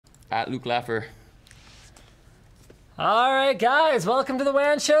At Luke Laffer. All right, guys, welcome to the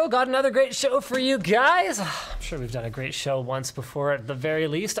WAN show. Got another great show for you guys. I'm sure we've done a great show once before at the very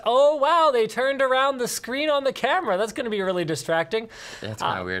least. Oh, wow, they turned around the screen on the camera. That's going to be really distracting. That's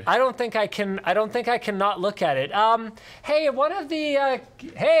kind of weird. I don't think I can not look at it. Hey, one of the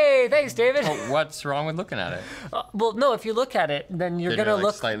hey, thanks, David. Oh, what's wrong with looking at it? Well, no, if you look at it, then you're going to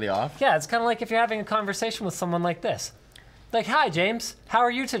look slightly off. Yeah, it's kind of like if you're having a conversation with someone like this. Like, hi, James. How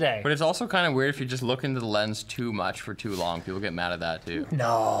are you today? But it's also kind of weird if you just look into the lens too much for too long. People get mad at that, too.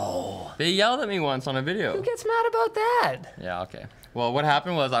 No. They yelled at me once on a video. Who gets mad about that? Yeah, okay. Well, what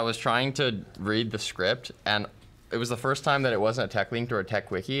happened was I was trying to read the script, and it was the first time that it wasn't a tech link or a tech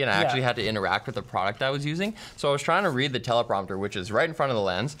wiki, and I actually had to interact with the product I was using. So I was trying to read the teleprompter, which is right in front of the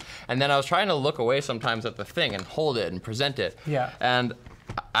lens, and then I was trying to look away sometimes at the thing and hold it and present it. Yeah. And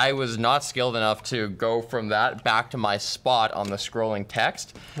I was not skilled enough to go from that back to my spot on the scrolling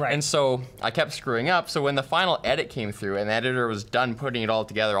text. Right. And so I kept screwing up. So when the final edit came through and the editor was done putting it all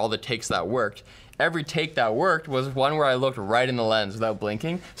together, all the takes that worked, every take that worked was one where I looked right in the lens without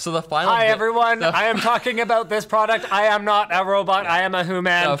blinking. So the final— Hi everyone, I am talking about this product. I am not a robot, I am a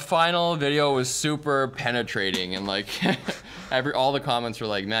human. The final video was super penetrating, and like all the comments were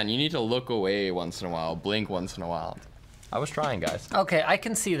like, man, you need to look away once in a while, blink once in a while. I was trying, guys. Okay, I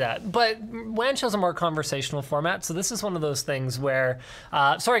can see that. But WAN show's a more conversational format, so this is one of those things where,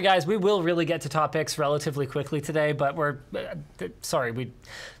 sorry guys, we will really get to topics relatively quickly today, but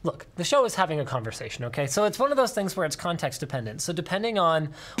look, the show is having a conversation, okay? So it's one of those things where it's context dependent. So depending on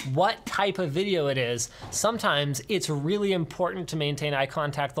what type of video it is, sometimes it's really important to maintain eye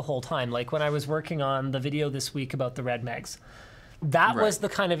contact the whole time. Like when I was working on the video this week about the red megs. That was the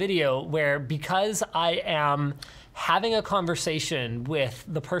kind of video where, because I am having a conversation with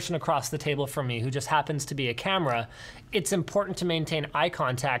the person across the table from me who just happens to be a camera, it's important to maintain eye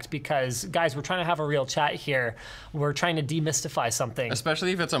contact because, guys, we're trying to have a real chat here. We're trying to demystify something.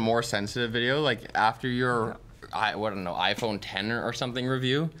 Especially if it's a more sensitive video, like after your, iPhone 10 or something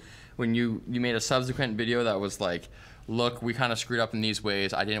review, when you made a subsequent video that was like, look, we kind of screwed up in these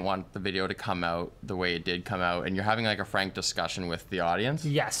ways. I didn't want the video to come out the way it did come out. And you're having like a frank discussion with the audience.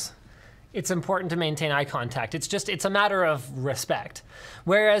 Yes. It's important to maintain eye contact. It's a matter of respect.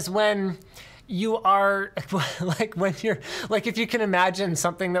 Whereas when you are, if you can imagine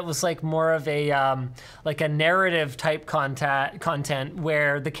something that was like more of a, like a narrative type content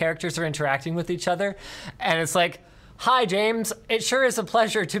where the characters are interacting with each other. And it's like, hi, James. It sure is a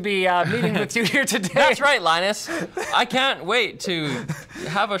pleasure to be meeting with you here today. That's right, Linus. I can't wait to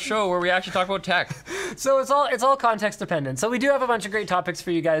have a show where we actually talk about tech. So it's all context dependent. So we do have a bunch of great topics for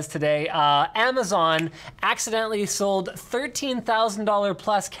you guys today. Amazon accidentally sold $13,000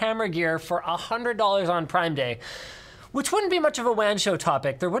 plus camera gear for $100 on Prime Day, which wouldn't be much of a WAN show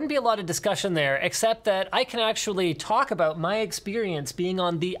topic. There wouldn't be a lot of discussion there, except that I can actually talk about my experience being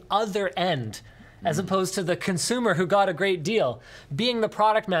on the other end, as opposed to the consumer who got a great deal, being the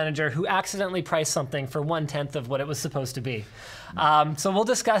product manager who accidentally priced something for 1/10 of what it was supposed to be. So we'll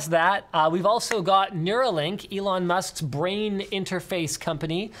discuss that. We've also got Neuralink, Elon Musk's brain interface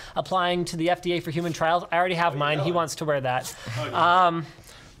company, applying to the FDA for human trials. I already have mine. He wants to wear that. Are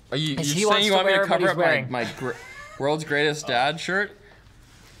you saying you want me to cover up my world's greatest dad shirt?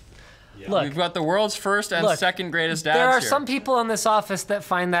 Look, we've got the world's first and second greatest dads. There are here. some people in this office that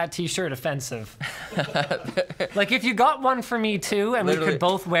find that T-shirt offensive. Like if you got one for me too, and we could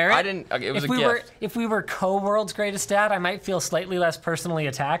both wear it. I didn't. Okay, it was a gift. If we were co-world's greatest dad, I might feel slightly less personally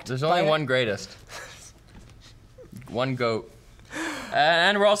attacked. There's only one greatest. One goat.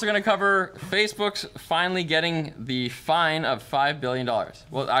 And we're also going to cover Facebook's finally getting the fine of $5 billion.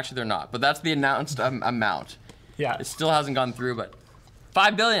 Well, actually they're not, but that's the announced amount. Yeah. It still hasn't gone through, but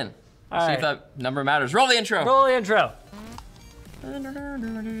 $5 billion. See if that number matters. Roll the intro. Roll the intro.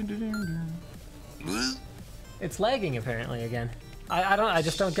 It's lagging apparently again. I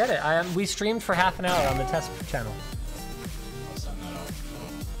just don't get it. We streamed for half an hour on the test channel.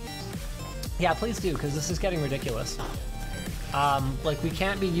 Yeah, please do, because this is getting ridiculous. Like we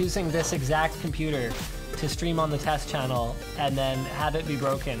can't be using this exact computer to stream on the test channel and then have it be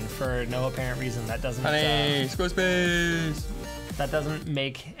broken for no apparent reason. That doesn't. Honey, Squarespace. That doesn't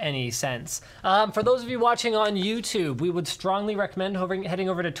make any sense. For those of you watching on YouTube, we would strongly recommend heading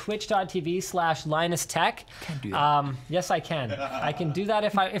over to twitch.tv/LinusTech. Can't do that. Yes, I can. I can do that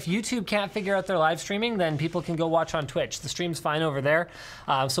if YouTube can't figure out their live streaming, then people can go watch on Twitch. The stream's fine over there.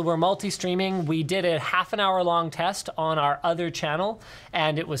 So we're multi-streaming. We did a half-an-hour-long test on our other channel,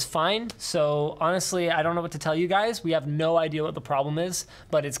 and it was fine. So honestly, I don't know what to tell you guys. We have no idea what the problem is,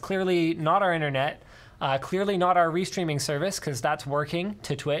 but it's clearly not our internet. Clearly not our restreaming service, because that's working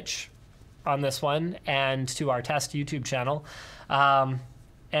to Twitch on this one and to our test YouTube channel.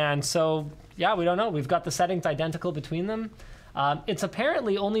 And so, yeah, we don't know. We've got the settings identical between them. It's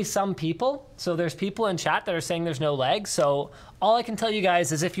apparently only some people. So there's people in chat that are saying there's no lag. So all I can tell you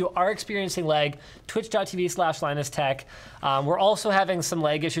guys is if you are experiencing lag, twitch.tv/LinusTech. We're also having some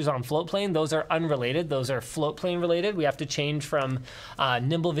lag issues on Floatplane. Those are unrelated. Those are Floatplane related. We have to change from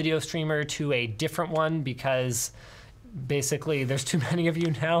Nimble Video Streamer to a different one because basically there's too many of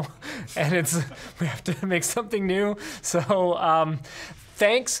you now and we have to make something new. So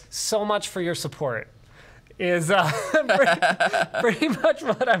thanks so much for your support. Is pretty much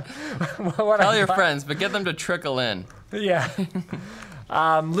what I'm. Tell your friends, but get them to trickle in. Yeah.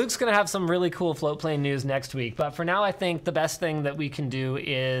 Luke's going to have some really cool Floatplane news next week. But for now, I think the best thing that we can do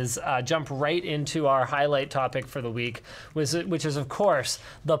is jump right into our highlight topic for the week, which is, of course,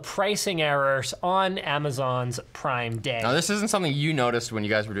 the pricing errors on Amazon's Prime Day. Now, this isn't something you noticed when you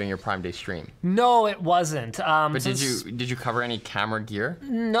guys were doing your Prime Day stream. No, it wasn't. But did you cover any camera gear?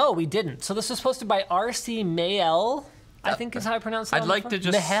 No, we didn't. So this was posted by RC Mael. I think is how I pronounce it. I'd like to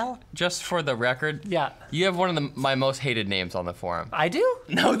just for the record, yeah. You have one of my most hated names on the forum. I do?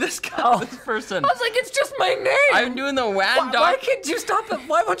 No, this guy, this person. I was like, it's just my name. I'm doing the WAN doc. Why can't you stop it?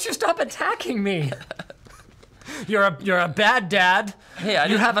 Why won't you stop attacking me? You're a bad dad. Hey,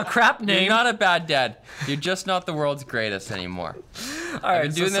 you have a crap name. You're not a bad dad. You're just not the world's greatest anymore. I've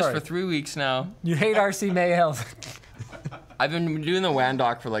been doing this for 3 weeks now. You hate RC Mayhill. I've been doing the WAN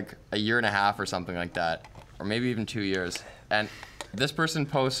doc for like a year and a half or something like that. Or maybe even 2 years. And this person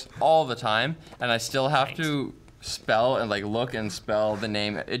posts all the time, and I still have to spell and like look and spell the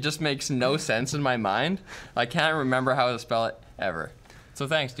name. It just makes no sense in my mind. I can't remember how to spell it ever. So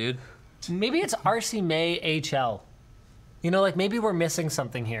thanks, dude. Maybe it's RC May HL. You know, like maybe we're missing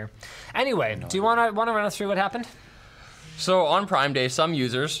something here. Anyway, do you want to run us through what happened? So on Prime Day, some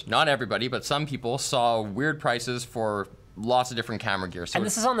users, not everybody, but some people saw weird prices for lots of different camera gear. So and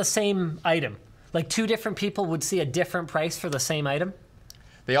this is on the same item. Like 2 different people would see a different price for the same item?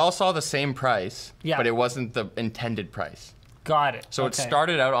 They all saw the same price, yeah. But it wasn't the intended price. Got it. So It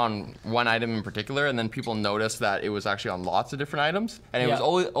started out on one item in particular, and then people noticed that it was actually on lots of different items, and it was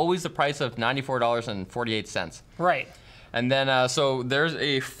always the price of $94.48. Right. And then, so there's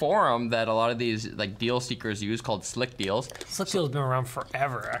a forum that a lot of these like deal seekers use called Slick Deals. Slick Deals been around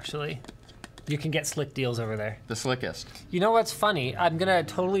forever, actually. You can get slick deals over there. The slickest. You know what's funny? I'm gonna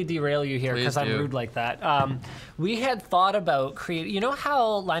totally derail you here because I'm rude like that. We had thought about creating. You know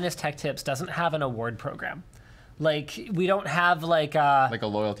how Linus Tech Tips doesn't have an award program? Like we don't have like a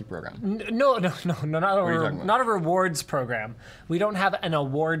loyalty program. No, not a rewards program. We don't have an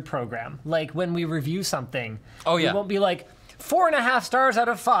award program. Like when we review something, we won't be like 4.5 stars out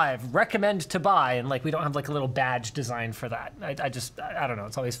of 5, recommend to buy, and like we don't have like a little badge design for that. I don't know,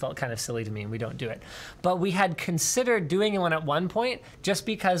 it's always felt kind of silly to me and we don't do it. But we had considered doing one at one point just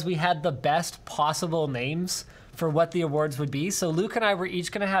because we had the best possible names for what the awards would be. So Luke and I were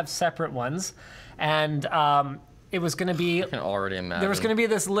each gonna have separate ones, and it was gonna be, I can already imagine. there was gonna be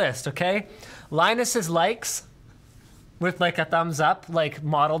this list, okay? Linus's likes, with like a thumbs up, like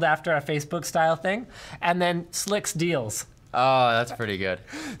modeled after a Facebook style thing, and then Slick's deals. Oh, that's pretty good.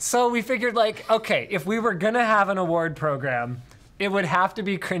 So we figured like, okay, if we were gonna have an award program, it would have to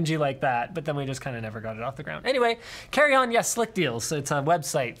be cringy like that, but then we just kind of never got it off the ground. Anyway, carry on, yes, Slick Deals. It's a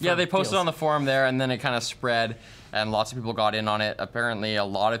website. Yeah, they posted on the forum there, and then it kind of spread, and lots of people got in on it. Apparently, a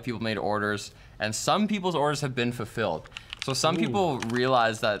lot of people made orders, and some people's orders have been fulfilled. So some people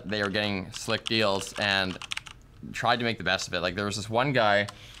realized that they were getting Slick Deals and tried to make the best of it. Like there was this one guy,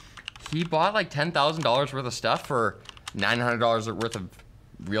 he bought like $10,000 worth of stuff for $900 worth of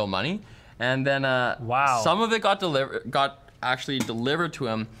real money, and then some of it got actually delivered to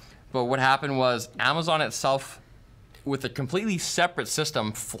him. But what happened was Amazon itself, with a completely separate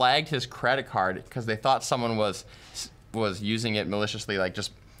system, flagged his credit card because they thought someone was using it maliciously, like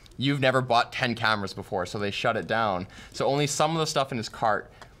just you've never bought 10 cameras before, so they shut it down. So only some of the stuff in his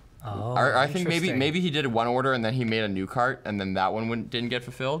cart. Oh, I think maybe he did one order and then he made a new cart and then that one didn't get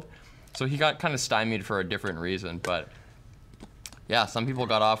fulfilled. So he got kind of stymied for a different reason, but yeah, some people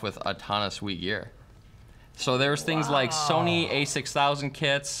got off with a ton of sweet gear. So there's things like Sony A6000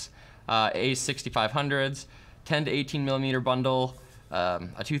 kits, A6500s, 10 to 18 millimeter bundle, a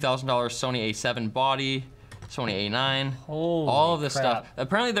 $2,000 Sony A7 body, Sony A9, all of this stuff.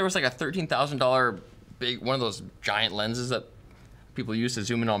 Apparently there was like a $13,000 big, one of those giant lenses that people use to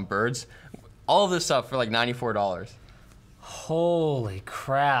zoom in on birds. All of this stuff for like $94. Holy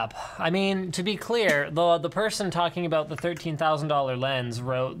crap. I mean, to be clear, the person talking about the $13,000 lens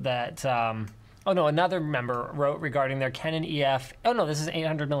wrote that Oh no, another member wrote regarding their Canon EF. Oh no, this is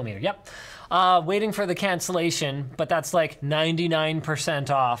 800 millimeter. Yep. Waiting for the cancellation, but that's like 99%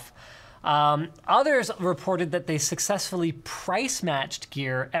 off. Others reported that they successfully price matched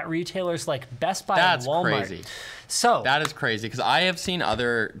gear at retailers like Best Buy and Walmart. That's crazy. So that is crazy because I have seen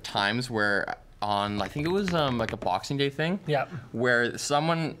other times where on, I think it was like a Boxing Day thing, where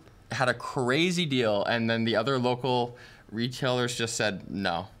someone had a crazy deal and then the other local retailers just said,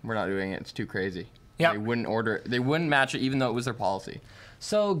 no, we're not doing it. It's too crazy. They wouldn't order, they wouldn't match it even though it was their policy.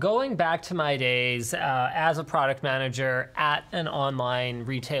 So going back to my days as a product manager at an online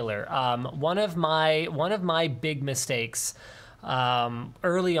retailer, one of my big mistakes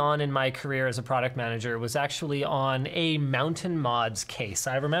early on in my career as a product manager was actually on a Mountain Mods case.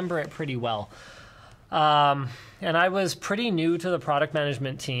 I remember it pretty well. And I was pretty new to the product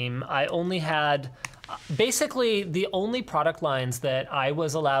management team. I only had basically the only product lines that I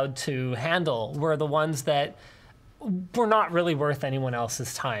was allowed to handle were the ones that were not really worth anyone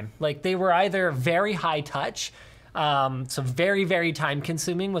else's time. Like they were either very high touch, so very, very time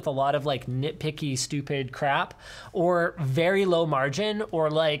consuming with a lot of like nitpicky, stupid crap, or very low margin,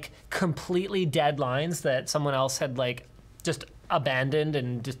 or like completely dead lines that someone else had like just abandoned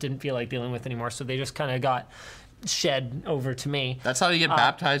and just didn't feel like dealing with anymore. So they just kind of got shed over to me. That's how you get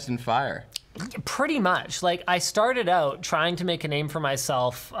baptized in fire. Pretty much. Like I started out trying to make a name for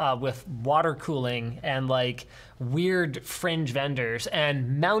myself with water cooling and like weird fringe vendors,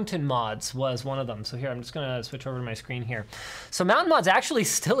 and Mountain Mods was one of them. So here, I'm just gonna switch over to my screen here. So Mountain Mods actually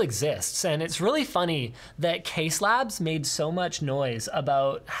still exists, and it's really funny that Case Labs made so much noise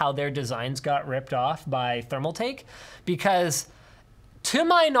about how their designs got ripped off by Thermaltake, because to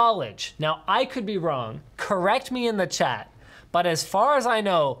my knowledge, now I could be wrong, correct me in the chat, but as far as I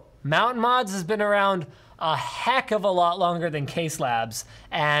know, Mountain Mods has been around a heck of a lot longer than Case Labs,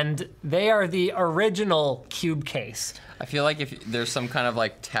 and they are the original cube case. I feel like if there's some kind of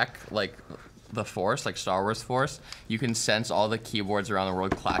like tech, like the Force, like Star Wars Force, you can sense all the keyboards around the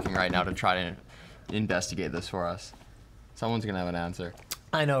world clacking right now to try to investigate this for us. Someone's gonna have an answer.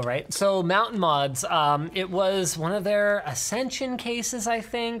 I know, right? So Mountain Mods, it was one of their Ascension cases, I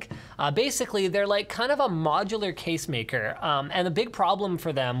think. Basically, they're like kind of a modular case maker. And the big problem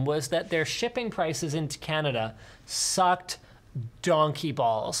for them was that their shipping prices into Canada sucked donkey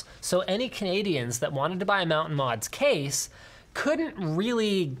balls. So any Canadians that wanted to buy a Mountain Mods case couldn't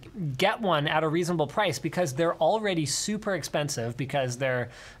really get one at a reasonable price because they're already super expensive, because they're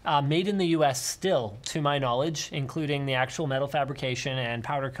made in the US still, to my knowledge, including the actual metal fabrication and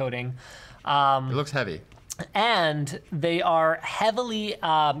powder coating. It looks heavy. And they are heavily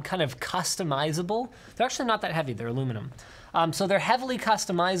kind of customizable. They're actually not that heavy, they're aluminum. So they're heavily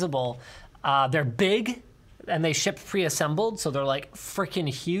customizable. They're big, and they ship pre-assembled, so they're like freaking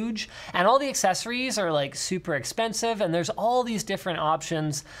huge. And all the accessories are like super expensive, and there's all these different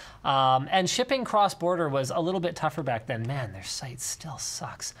options. And shipping cross-border was a little bit tougher back then. Man, their site still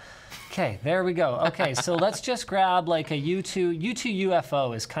sucks. Okay, there we go. Okay, so let's just grab like a U2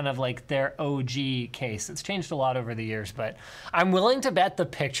 UFO is kind of like their OG case. It's changed a lot over the years, but I'm willing to bet the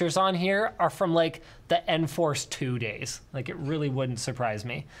pictures on here are from like the Enforce 2 days. Like it really wouldn't surprise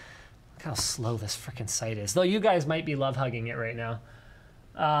me. How slow this freaking site is. Though you guys might be love hugging it right now.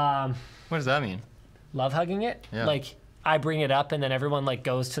 What does that mean? Love hugging it? Yeah. Like I bring it up and then everyone like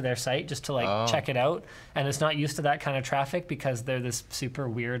goes to their site just to like check it out, and it's not used to that kind of traffic because they're this super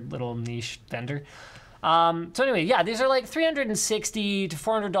weird little niche vendor. So anyway, yeah, these are like $360 to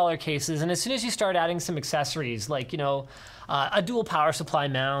 $400 cases, and as soon as you start adding some accessories, like, you know, a dual power supply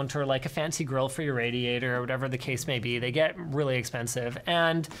mount or like a fancy grill for your radiator or whatever the case may be, they get really expensive.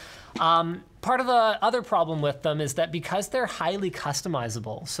 And part of the other problem with them is that because they're highly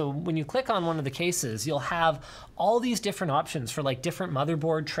customizable, so when you click on one of the cases, you'll have all these different options for like different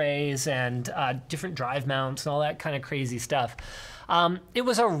motherboard trays and different drive mounts and all that kind of crazy stuff. It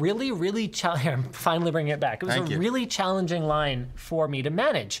was a really challenging, I'm finally bringing it back. It was really challenging line for me to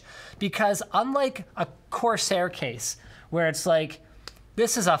manage, because unlike a Corsair case where it's like,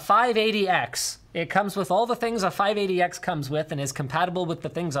 this is a 580X, it comes with all the things a 580X comes with and is compatible with the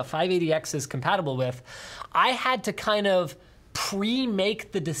things a 580X is compatible with, I had to kind of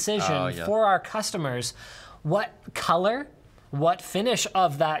pre-make the decision for our customers what color, what finish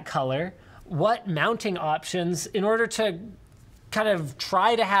of that color, what mounting options, in order to kind of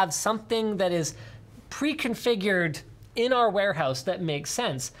try to have something that is pre-configured in our warehouse that makes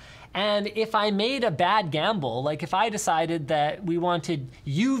sense. And if I made a bad gamble, like if I decided that we wanted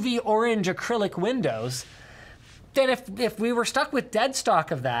UV orange acrylic windows, then if we were stuck with dead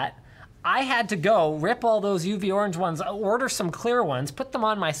stock of that, I had to go rip all those UV orange ones, order some clear ones, put them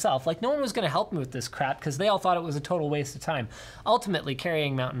on myself. Like, no one was going to help me with this crap because they all thought it was a total waste of time. Ultimately,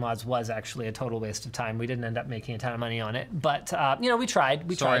 carrying mountain mods was actually a total waste of time. We didn't end up making a ton of money on it, but you know, we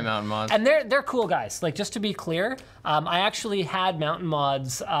tried. Sorry, mountain mods. And they're cool guys. Like, just to be clear, I actually had mountain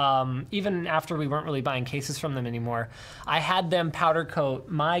mods even after we weren't really buying cases from them anymore. I had them powder coat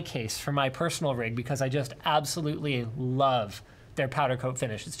my case for my personal rig because I just absolutely love their powder coat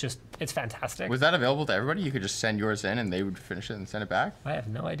finish. It's fantastic. Was that available to everybody? You could just send yours in and they would finish it and send it back? I have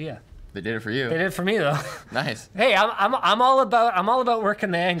no idea. They did it for you. They did it for me though. Nice. Hey, I'm all about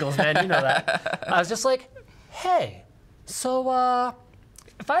working the angles, man. You know that. I was just like, hey, so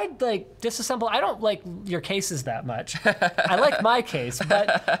if I like disassemble, I don't like your cases that much. I like my case,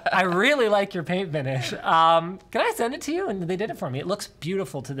 but I really like your paint finish. Can I send it to you? And they did it for me. It looks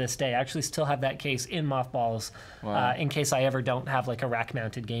beautiful to this day. I actually still have that case in mothballs. Wow. In case I ever don't have like a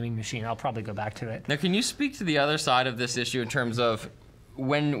rack-mounted gaming machine. I'll probably go back to it. Now, can you speak to the other side of this issue in terms of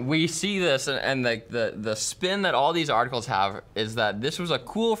when we see this and the spin that all these articles have is that this was a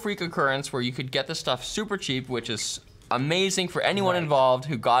cool freak occurrence where you could get this stuff super cheap, which is amazing for anyone involved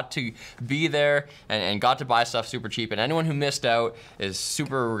who got to be there and got to buy stuff super cheap, and anyone who missed out is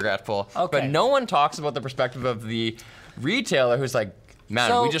super regretful. Okay. But no one talks about the perspective of the retailer who's like,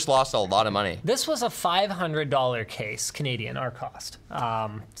 man, we just lost a lot of money. This was a $500 case, Canadian, our cost.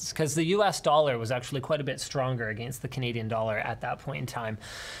 Because the US dollar was actually quite a bit stronger against the Canadian dollar at that point in time.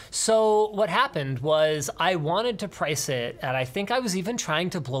 So what happened was I wanted to price it, and I think I was even trying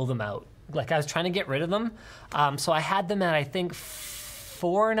to blow them out. Like I was trying to get rid of them. So I had them at, I think,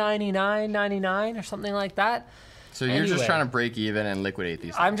 $499.99 or something like that. So you're just trying to break even and liquidate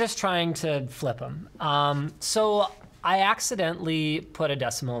these things. I'm just trying to flip them. So I accidentally put a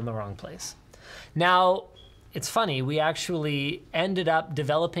decimal in the wrong place. Now, it's funny, we actually ended up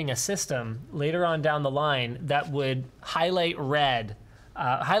developing a system later on down the line that would highlight red,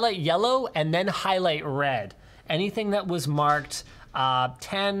 highlight yellow and then highlight red. Anything that was marked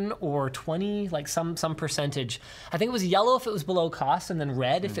 10 or 20, like some percentage. I think it was yellow if it was below cost, and then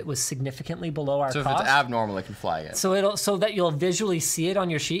red if it was significantly below our cost. So if it's abnormal, it can flag it. So that you'll visually see it on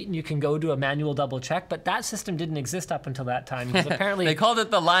your sheet, and you can go do a manual double check. But that system didn't exist up until that time because apparently they called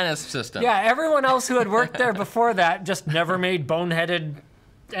it the Linus system. Yeah, everyone else who had worked there before that just never made boneheaded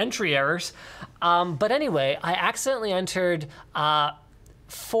entry errors. But anyway, I accidentally entered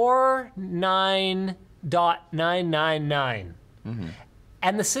 49.999. Mm-hmm.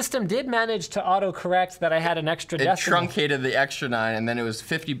 And the system did manage to auto-correct that I had an extra decimal. It truncated the extra 9, and then it was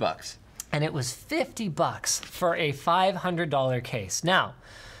 $50. And it was $50 for a $500 case. Now,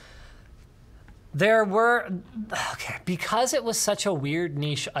 there were, because it was such a weird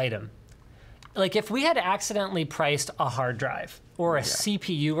niche item, like if we had accidentally priced a hard drive or a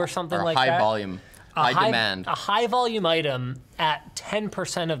CPU or something like that. High volume, high demand. A high volume item at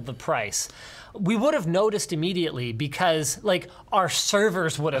 10% of the price, we would have noticed immediately because like our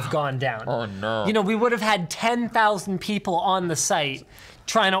servers would have gone down. Oh no. You know, we would have had 10,000 people on the site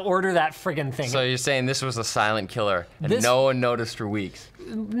trying to order that friggin' thing. So you're saying this was a silent killer and no one noticed for weeks?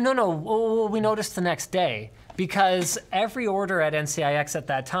 No, we noticed the next day because every order at NCIX at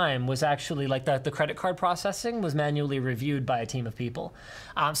that time was actually like the credit card processing was manually reviewed by a team of people.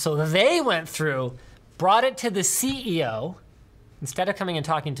 So they went through, brought it to the CEO, instead of coming and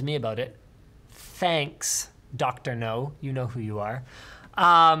talking to me about it. Thanks, Dr. No, you know who you are.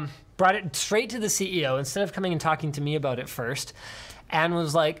 Brought it straight to the CEO instead of coming and talking to me about it first, and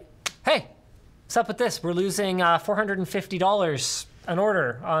was like, hey, what's up with this? We're losing $450 an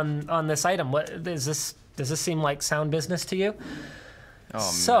order on this item. What is this? Does this seem like sound business to you?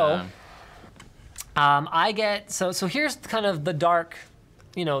 Oh, man. I get, so here's kind of the dark,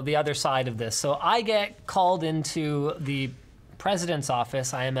 the other side of this. So I get called into the president's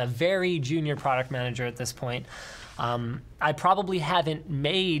office. I am a very junior product manager at this point. I probably haven't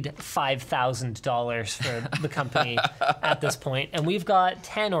made $5,000 for the company at this point, and we've got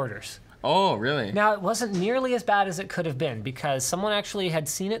 10 orders. Oh, really? Now, it wasn't nearly as bad as it could have been because someone actually had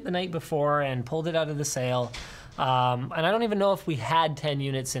seen it the night before and pulled it out of the sale. And I don't even know if we had 10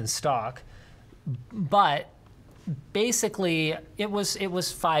 units in stock, but basically it was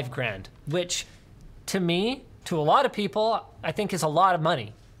 $5,000, which to me, to a lot of people, I think is a lot of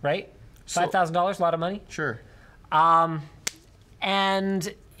money, right? $5,000, a lot of money? Sure. And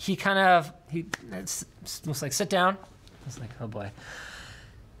he was like, sit down. I was like, oh boy.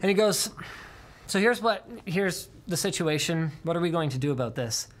 And he goes, so here's the situation. What are we going to do about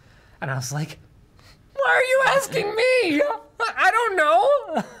this? And I was like, why are you asking me? I don't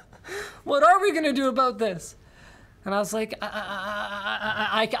know. What are we going to do about this? And I was like,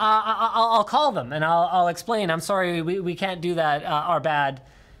 I'll call them and I'll explain. I'm sorry, we can't do that, our bad.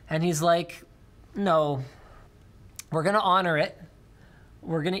 And he's like, no, we're gonna honor it.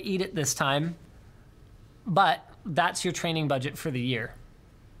 We're gonna eat it this time, but that's your training budget for the year.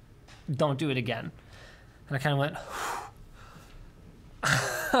 Don't do it again. And I kind of went,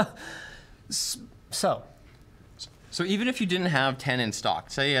 So even if you didn't have 10 in stock,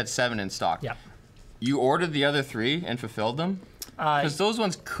 say you had 7 in stock, yeah. You ordered the other 3 and fulfilled them? Because those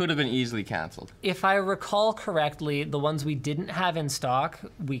ones could have been easily canceled. If I recall correctly, the ones we didn't have in stock,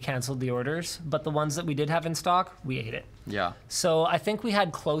 we canceled the orders, but the ones that we did have in stock, we ate it. Yeah. So I think we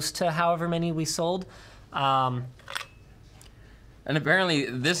had close to however many we sold. And apparently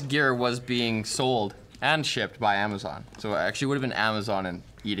this gear was being sold and shipped by Amazon. So it actually would have been Amazon and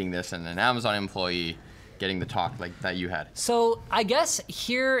eating this and an Amazon employee getting the talk like that you had. So I guess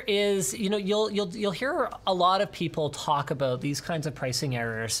here is, you know, you'll hear a lot of people talk about these kinds of pricing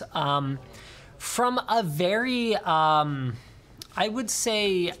errors from a very, I would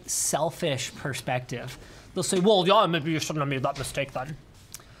say, selfish perspective. They'll say, well, yeah, maybe you shouldn't have made that mistake then.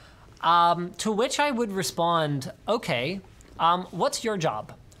 To which I would respond, okay, what's your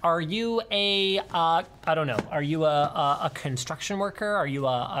job? Are you a, I don't know, are you a construction worker? Are you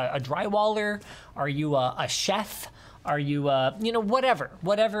a drywaller? Are you a chef? Are you a, you know,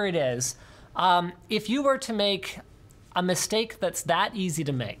 whatever it is. If you were to make a mistake that's that easy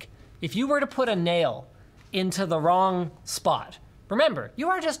to make, if you were to put a nail into the wrong spot, remember, you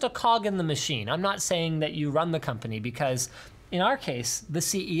are just a cog in the machine. I'm not saying that you run the company because in our case, the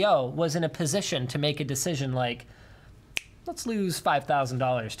CEO was in a position to make a decision like, let's lose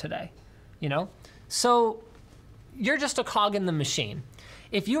 $5,000 today, you know? So you're just a cog in the machine.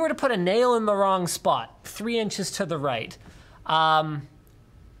 If you were to put a nail in the wrong spot, 3 inches to the right,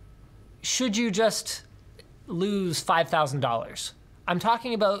 should you just lose $5,000? I'm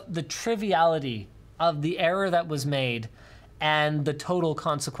talking about the triviality of the error that was made and the total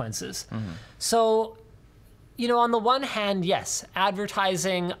consequences. Mm-hmm. So, you know, on the one hand, yes,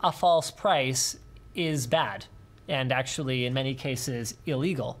 advertising a false price is bad. And actually, in many cases,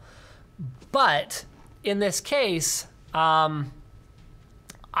 illegal. But in this case, I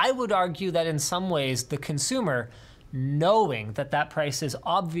would argue that in some ways, the consumer, knowing that that price is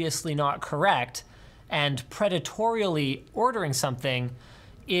obviously not correct and predatorially ordering something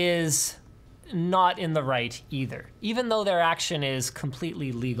is not in the right either. Even though their action is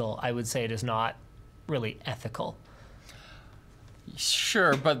completely legal, I would say it is not really ethical.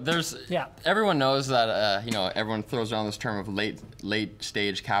 Sure, but there's everyone knows that you know, everyone throws around this term of late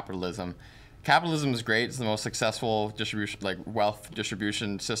stage capitalism. Capitalism is great; it's the most successful distribution, like wealth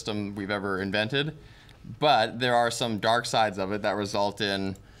distribution system we've ever invented. But there are some dark sides of it that result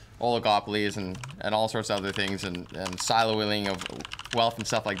in oligopolies and all sorts of other things and siloing of wealth and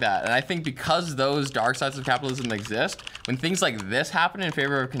stuff like that. And I think because those dark sides of capitalism exist, when things like this happen in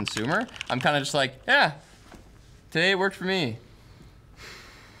favor of a consumer, I'm kind of just like, yeah, today it worked for me.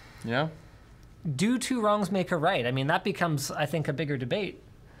 Yeah. Do 2 wrongs make a right? I mean, that becomes, I think, a bigger debate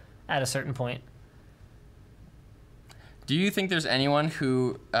at a certain point. Do you think there's anyone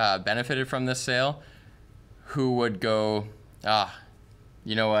who benefited from this sale who would go,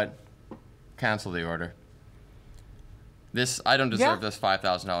 you know what, cancel the order? I don't deserve this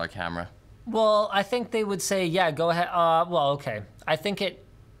 $5,000 camera. Well, I think they would say, yeah, go ahead. Well, okay. I think it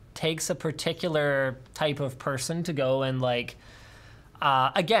takes a particular type of person to go and like,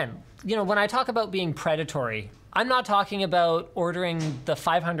 again, you know, when I talk about being predatory, I'm not talking about ordering the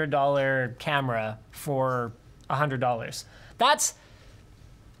 $500 camera for $100. That's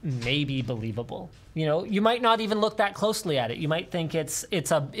maybe believable. You know, you might not even look that closely at it. You might think it's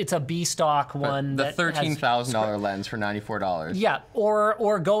a B stock one. But the $13,000 lens for $94. Yeah,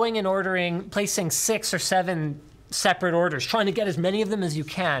 or going and placing 6 or 7 separate orders, trying to get as many of them as you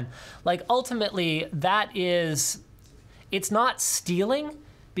can. Like ultimately, it's not stealing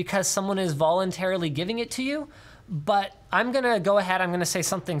because someone is voluntarily giving it to you, but I'm gonna go ahead, I'm gonna say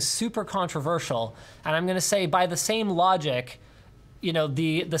something super controversial, and I'm gonna say by the same logic, you know,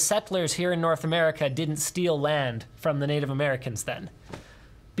 the settlers here in North America didn't steal land from the Native Americans then,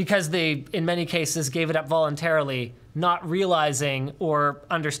 because they, in many cases, gave it up voluntarily, not realizing or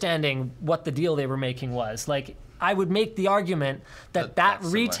understanding what the deal they were making was. Like, I would make the argument that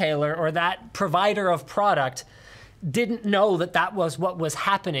retailer or that provider of product didn't know that was what was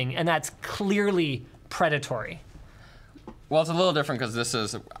happening, and that's clearly predatory. Well, it's a little different because this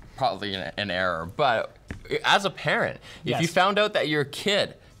is probably an error, but as a parent, if you found out that your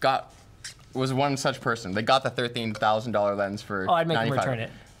kid was one such person, they got the $13,000 lens for I'd make them return it.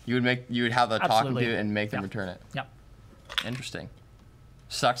 You would have the talking Absolutely. to and make them return it. Yep. Interesting.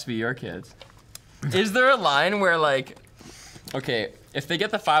 Sucks to be your kids. Is there a line where like, okay, if they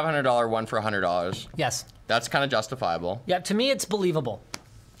get the $500 one for $100, Yes. that's kind of justifiable. Yeah, to me it's believable.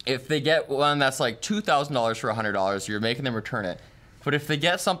 If they get one that's like $2,000 for $100, you're making them return it. But if they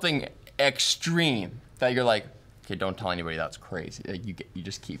get something extreme that you're like, okay, don't tell anybody, that's crazy. Like you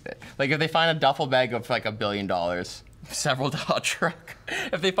just keep it. Like if they find a duffel bag of like $1 billion, several dollar truck.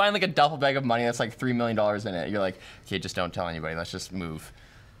 If they find like a duffel bag of money that's like $3 million in it, you're like, okay, just don't tell anybody. Let's just move.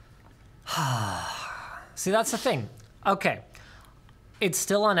 See, that's the thing. Okay, it's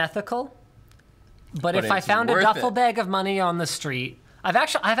still unethical, but if I it's found a worth duffel it. bag of money on the street, I've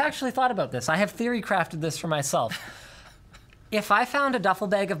actually thought about this. I have theory crafted this for myself. If I found a duffel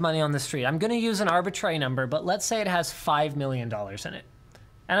bag of money on the street, I'm going to use an arbitrary number, but let's say it has $5 million in it.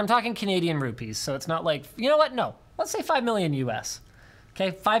 And I'm talking Canadian rupees, so it's not like, you know what? No, let's say 5 million US.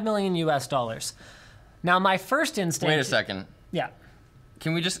 Okay, 5 million US dollars. Now, my first instinct... Wait a second. Yeah.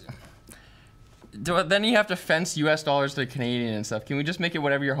 Can we just... Then you have to fence US dollars to Canadian and stuff. Can we just make it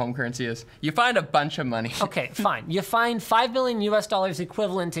whatever your home currency is? You find a bunch of money. Okay, fine. You find 5 million US dollars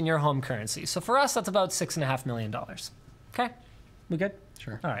equivalent in your home currency. So for us, that's about $6.5 million. Okay, we good?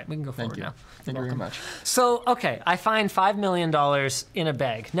 Sure. All right, we can go forward now. Thank you very much. So, okay, I find $5 million in a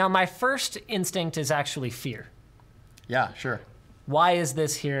bag. Now, my first instinct is actually fear. Yeah, sure. Why is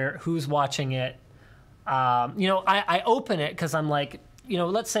this here? Who's watching it? You know, I open it because I'm like, you know,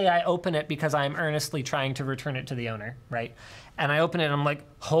 let's say I open it because I'm earnestly trying to return it to the owner, right? And I open it and I'm like,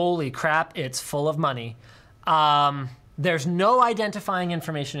 holy crap, it's full of money. There's no identifying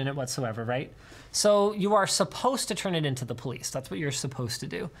information in it whatsoever, right? So you are supposed to turn it into the police. That's what you're supposed to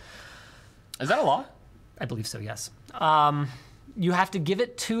do. Is that a law? I believe so, yes. You have to give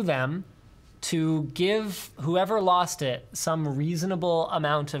it to them to give whoever lost it some reasonable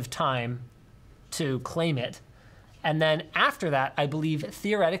amount of time to claim it. And then after that, I believe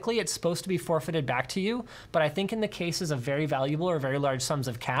theoretically it's supposed to be forfeited back to you. But I think in the cases of very valuable or very large sums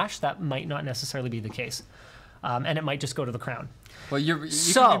of cash, that might not necessarily be the case. And it might just go to the crown. Well, you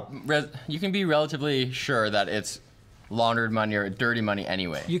can be relatively sure that it's laundered money or dirty money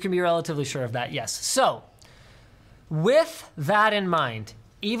anyway. You can be relatively sure of that, yes. So, with that in mind,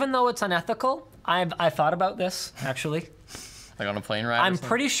 even though it's unethical, I thought about this, actually. Like on a plane ride? I'm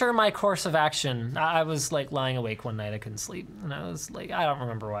pretty sure my course of action, I was like lying awake one night, I couldn't sleep. And I was like, I don't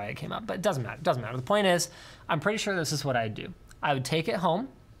remember why it came up, but it doesn't matter, it doesn't matter. The point is, I'm pretty sure this is what I'd do. I would take it home,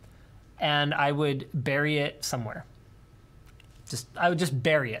 and I would bury it somewhere. I would just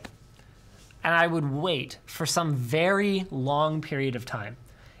bury it. And I would wait for some very long period of time.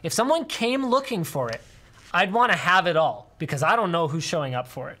 If someone came looking for it, I'd want to have it all because I don't know who's showing up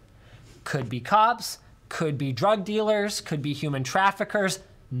for it. Could be cops, could be drug dealers, could be human traffickers,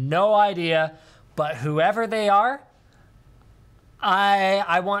 no idea. But whoever they are,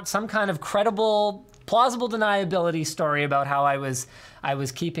 I want some kind of credible, plausible deniability story about how I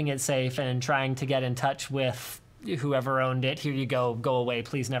was keeping it safe and trying to get in touch with whoever owned it. Here you go away,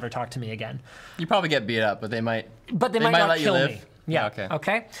 please never talk to me again. You probably get beat up, but they might not let kill you live. me. Yeah,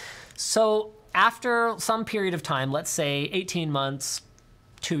 okay. So after some period of time, let's say 18 months,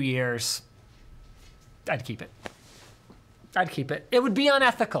 2 years, I'd keep it. I'd keep it. It would be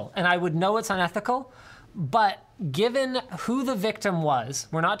unethical, and I would know it's unethical, but given who the victim was,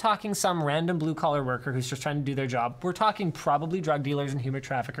 we're not talking some random blue-collar worker who's just trying to do their job. We're talking probably drug dealers and human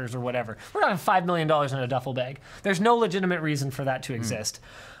traffickers or whatever. We're talking $5 million in a duffel bag. There's no legitimate reason for that to exist.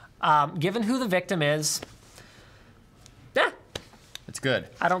 Given who the victim is, yeah. It's good.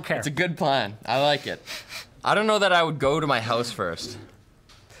 I don't care. It's a good plan. I like it. I don't know that I would go to my house first.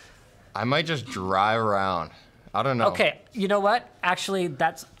 I might just drive around. I don't know. Okay, you know what? Actually,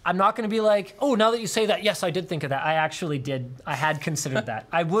 I'm not going to be like, oh, now that you say that, yes, I did think of that. I actually did. I had considered that.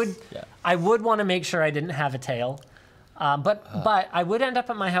 I would want to make sure I didn't have a tail. But I would end up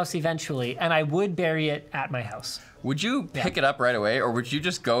at my house eventually, and I would bury it at my house. Would you pick it up right away, or would you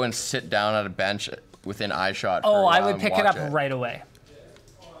just go and sit down at a bench within eyeshot? Oh, I would pick it up right away.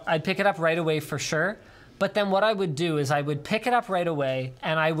 I'd pick it up right away for sure. But then what I would do is I would pick it up right away,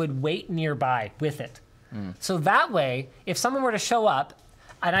 and I would wait nearby with it. So that way, if someone were to show up,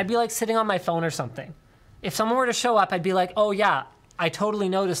 and I'd be like sitting on my phone or something. If someone were to show up, I'd be like, oh yeah, I totally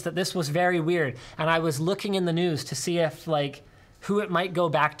noticed that this was very weird. And I was looking in the news to see if like who it might go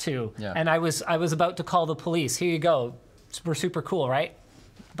back to. Yeah. And I was about to call the police. Here you go. We're super cool, right?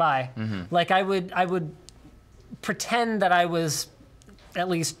 Bye. Like I would pretend that I was at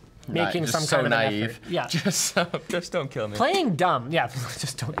least making some kind of an effort. Yeah. Just don't kill me. Playing dumb. Yeah,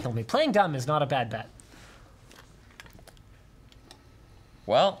 just don't kill me. Playing dumb is not a bad bet.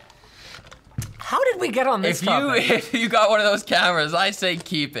 Well, how did we get on this topic? If you got one of those cameras, I say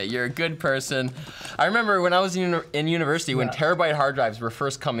keep it. You're a good person. I remember when I was in university, when terabyte hard drives were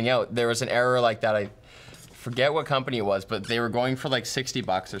first coming out, there was an error like that. I forget what company it was, but they were going for like 60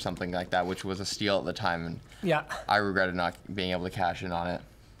 bucks or something like that, which was a steal at the time. And yeah. I regretted not being able to cash in on it.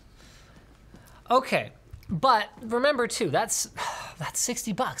 Okay, but remember too, that's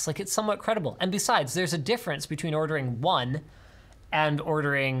 60 bucks. Like, it's somewhat credible. And besides, there's a difference between ordering 1 and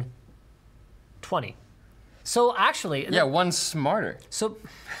ordering 20. So actually, yeah, one's smarter. So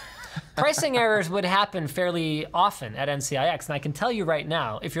pricing errors would happen fairly often at NCIX, and I can tell you right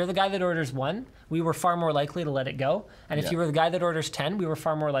now, if you're the guy that orders 1, we were far more likely to let it go. And if you were the guy that orders 10, we were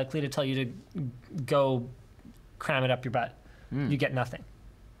far more likely to tell you to go cram it up your butt. You get nothing.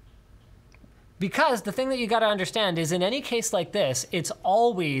 Because the thing that you got to understand is, in any case like this, it's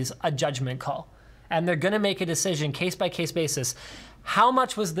always a judgment call. And they're going to make a decision case by case basis. How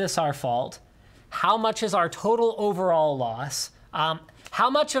much was this our fault? How much is our total overall loss? How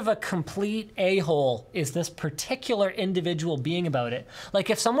much of a complete a-hole is this particular individual being about it? Like,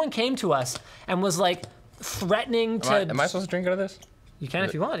 if someone came to us and was like threatening to... Am I supposed to drink out of this? You can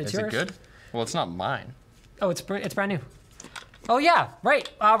if you want, it's yours. Is it good? Well, it's not mine. Oh, it's brand new. Oh yeah, right.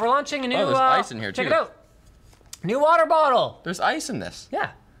 We're launching a new... Oh, there's ice in here too. Check it out. New water bottle. There's ice in this.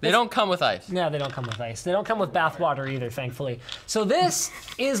 Yeah. They don't come with ice. No, they don't come with ice. They don't come with bath water either, thankfully. So this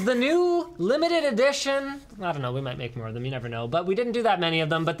is the new limited edition. I don't know, we might make more of them, you never know. But we didn't do that many of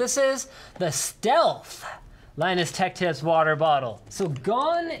them. But this is the Stealth Linus Tech Tips water bottle. So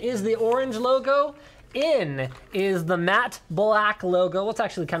gone is the orange logo. In is the matte black logo. Well, it's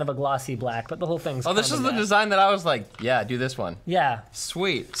actually kind of a glossy black, but the whole thing's this is the design that I was like, yeah, do this one. Yeah.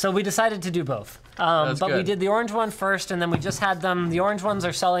 Sweet. So we decided to do both. But good. we did the orange one first, and then we just had them. The orange ones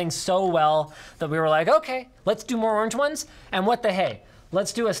are selling so well that we were like, okay, let's do more orange ones. And what the hey,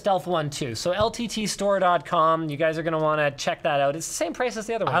 let's do a stealth one too. So lttstore.com, you guys are gonna wanna check that out. It's the same price as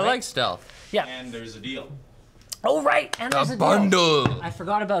the other one, I right? like stealth. Yeah. And there's a deal. Oh, right, and there's a bundle. deal. I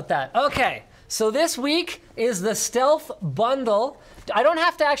forgot about that. Okay, so this week is the Stealth Bundle. I don't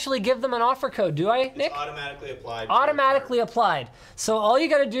have to actually give them an offer code, do I, Nick? It's automatically applied. Automatically applied. So all you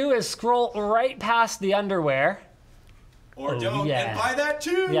gotta do is scroll right past the underwear. Or don't, and buy that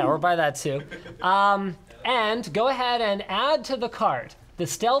too. Yeah, or buy that too. And go ahead and add to the cart the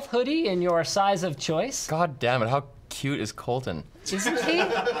Stealth hoodie in your size of choice. God damn it, how cute is Colton? Isn't he?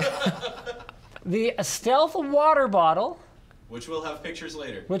 The Stealth water bottle. Which we'll have pictures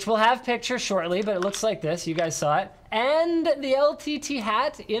later. Which we'll have pictures shortly, but it looks like this. You guys saw it. And the LTT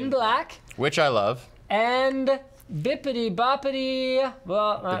hat in black. Which I love. And bippity boppity.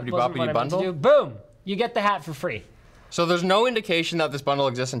 Well, that Bippity wasn't what I boppity meant to bundle? do. Boom! You get the hat for free. So there's no indication that this bundle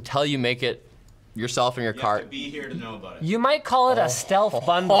exists until you make it yourself in your You cart. have to be here to know about it. You might call it a stealth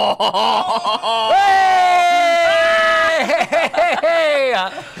bundle. Hey!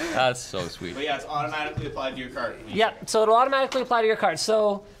 That's so sweet. But yeah, it's automatically applied to your cart. Yep, so it'll automatically apply to your cart.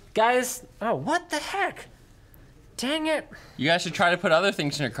 So, guys, oh, what the heck? Dang it. You guys should try to put other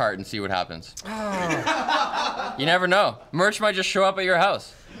things in your cart and see what happens. You never know. Merch might just show up at your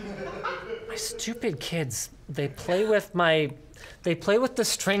house. My stupid kids, they play with the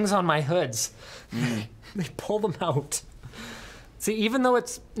strings on my hoods. They pull them out. See, even though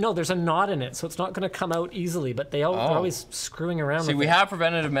there's a knot in it, so it's not going to come out easily, but they're always screwing around with it. See, we have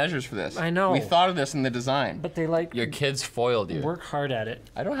preventative measures for this. I know. We thought of this in the design. But they like... Your kids foiled you. Work hard at it.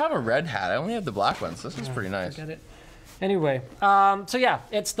 I don't have a red hat. I only have the black ones. This is pretty nice. Forget it. Anyway, so yeah,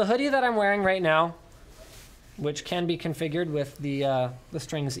 it's the hoodie that I'm wearing right now, which can be configured with the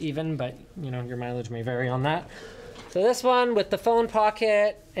strings even, but you know, your mileage may vary on that. So this one with the phone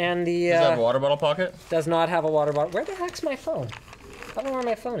pocket and the... Does it have a water bottle pocket? Does not have a water bottle. Where the heck's my phone? I don't know where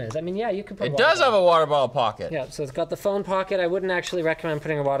my phone is. I mean, yeah, you could put It does have a water bottle pocket. Yeah, so it's got the phone pocket. I wouldn't actually recommend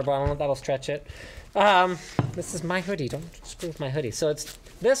putting a water bottle in it. That'll stretch it. This is my hoodie. Don't screw with my hoodie. So it's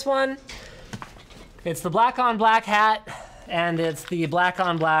this one. It's the black on black hat, and it's the black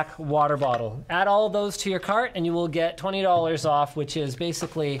on black water bottle. Add all of those to your cart, and you will get $20 off, which is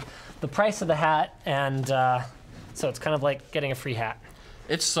basically the price of the hat, and so it's kind of like getting a free hat.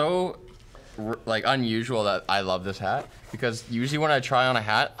 It's so like unusual that I love this hat, because usually when I try on a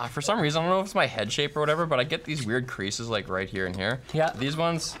hat, for some reason, I don't know if it's my head shape or whatever, but I get these weird creases like right here and here. Yeah. These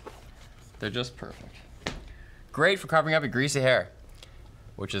ones, they're just perfect. Great for covering up your greasy hair,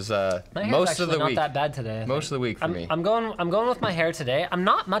 which is most of the not week. That bad today. Most of the week for me. I'm going with my hair today. I'm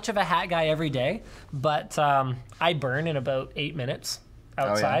not much of a hat guy every day, but I burn in about 8 minutes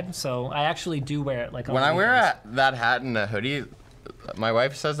outside, so I actually do wear it like on when I wear weekends. that hat and a hoodie, my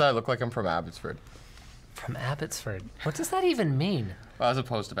wife says that I look like I'm from Abbotsford. From Abbotsford. What does that even mean? Well, as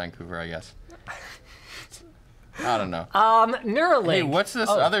opposed to Vancouver, I guess. I don't know. Neuralink. Hey, what's this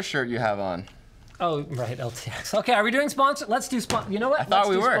other shirt you have on? Oh, right, LTX. Okay, are we doing sponsor? Let's do sponsor. You know what? I thought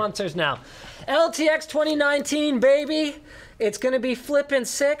we were. Sponsors now. LTX 2019, baby. It's gonna be flippin'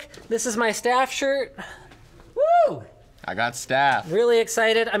 sick. This is my staff shirt. Woo! I got staff. Really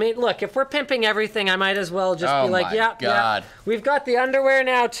excited. I mean, look, if we're pimping everything, I might as well just be like, yeah. We've got the underwear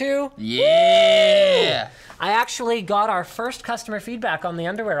now too. Yeah. Woo! I actually got our first customer feedback on the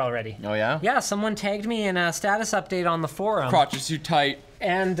underwear already. Oh yeah? Yeah, someone tagged me in a status update on the forum. Crotch is too tight.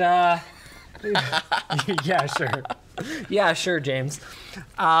 And yeah, sure. Yeah, sure, James.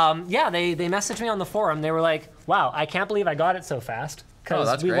 Yeah, they messaged me on the forum. They were like, wow, I can't believe I got it so fast.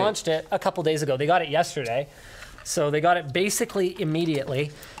 Because we launched it a couple days ago. They got it yesterday. So they got it basically immediately.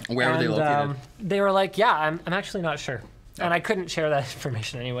 Where were they located? They were like, yeah, I'm actually not sure. Oh. And I couldn't share that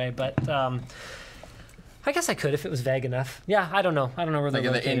information anyway, but I guess I could if it was vague enough. Yeah, I don't know. I don't know where they're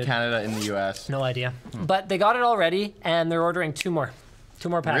located. In Canada, in the US. No idea. But they got it already, and they're ordering 2 more. 2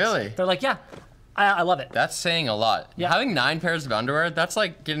 more packs. Really? They're like, yeah, I love it. That's saying a lot. Yeah. Having 9 pairs of underwear, that's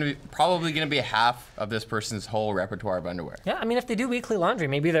like probably gonna be half of this person's whole repertoire of underwear. Yeah, I mean, if they do weekly laundry,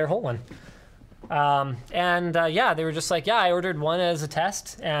 maybe their whole one. Yeah, they were just like, yeah, I ordered 1 as a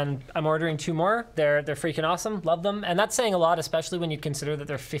test, and I'm ordering 2 more. They're freaking awesome. Love them. And that's saying a lot, especially when you consider that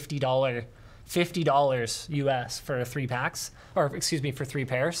they're $50 US for 3 packs, or excuse me, for 3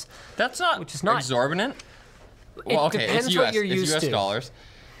 pairs. That's not, which is not exorbitant. Well, okay, depends it's US, what you're used US to. dollars.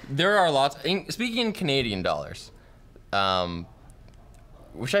 There are lots, speaking in Canadian dollars,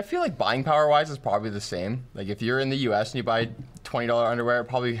 which I feel like buying power wise is probably the same. Like if you're in the US and you buy $20 underwear, it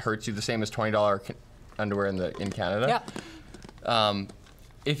probably hurts you the same as $20 underwear in Canada. Yeah.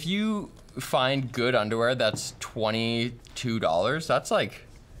 If you find good underwear that's $22, that's like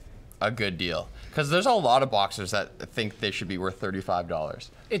a good deal. Because there's a lot of boxers that think they should be worth $35.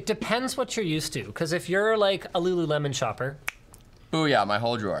 It depends what you're used to. Because if you're like a Lululemon shopper, oh yeah, my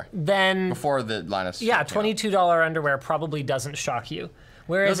whole drawer. Then before the Linus. Yeah, $22 underwear probably doesn't shock you.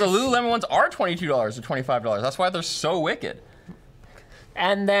 Whereas the Lululemon ones are $22 or $25. That's why they're so wicked.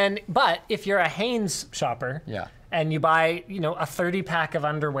 And then, but if you're a Hanes shopper, yeah, and you buy, you know, a 30-pack of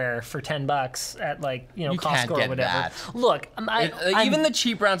underwear for $10 at like, you know, Costco or whatever. That. Look, even the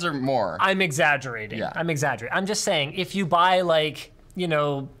cheap brands are more. I'm exaggerating. Yeah. I'm exaggerating. I'm just saying, if you buy like, you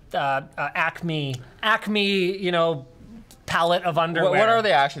know, Acme, you know, palette of underwear. What are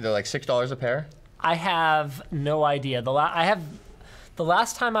they actually? They're like $6 a pair? I have no idea. The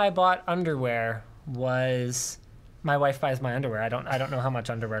last time I bought underwear was, my wife buys my underwear. I don't know how much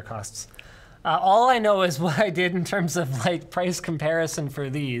underwear costs. All I know is what I did in terms of like price comparison for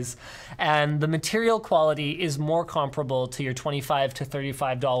these, and the material quality is more comparable to your $25 to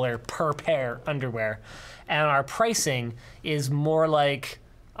 $35 per pair underwear, and our pricing is more like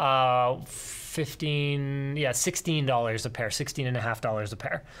 $16 a pair, $16.50 a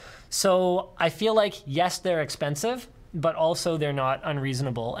pair. So I feel like, yes, they're expensive, but also they're not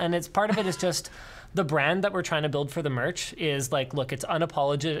unreasonable. And it's part of it is just the brand that we're trying to build for the merch is like, look, it's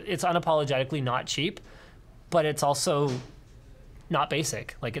unapologetically not cheap, but it's also not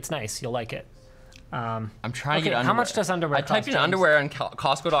basic. Like, it's nice. You'll like it. I'm trying to get underwear. How much does underwear cost? I typed in underwear on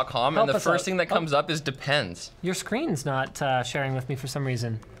Costco.com, and the first thing that comes up is depends. Your screen's not sharing with me for some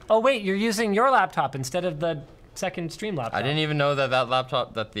reason. Oh, wait, you're using your laptop instead of the second stream laptop. I didn't even know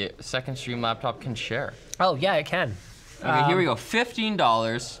that the second stream laptop can share. Oh, yeah, it can. Okay, here we go.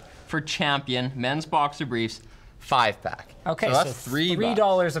 $15 for Champion men's boxer briefs, 5-pack. Okay, so that's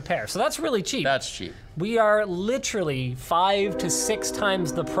 $3 a pair. So that's really cheap. That's cheap. We are literally 5 to 6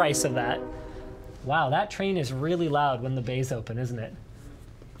 times the price of that. Wow, that train is really loud when the bay's open, isn't it?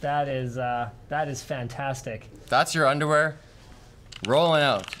 That is fantastic. That's your underwear rolling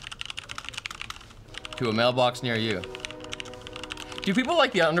out to a mailbox near you. Do people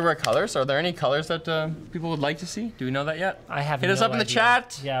like the underwear colors? Are there any colors that people would like to see? Do we know that yet? I have Hit us up in the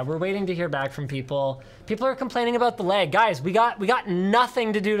chat. Yeah, we're waiting to hear back from people. People are complaining about the lag. Guys, we got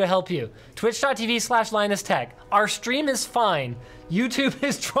nothing to do to help you. Twitch.tv/LinusTech. Our stream is fine. YouTube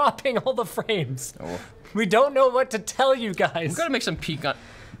is dropping all the frames. Oh. We don't know what to tell you guys. We've got to make some pink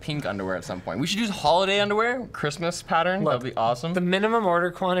underwear at some point. We should use holiday underwear, Christmas pattern. That'd be awesome. The minimum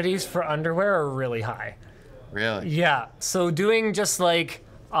order quantities for underwear are really high. Really? Yeah, so doing just like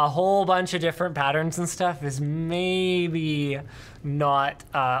a whole bunch of different patterns and stuff is maybe not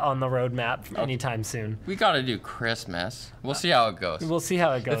on the roadmap anytime soon. We gotta do Christmas. We'll see how it goes. We'll see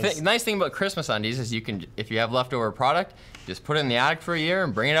how it goes. The nice thing about Christmas undies is you can, if you have leftover product, just put it in the attic for a year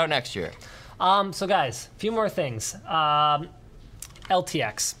and bring it out next year. So guys, a few more things.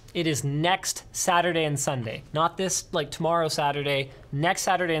 LTX. It is next Saturday and Sunday. Not this, like tomorrow Saturday, next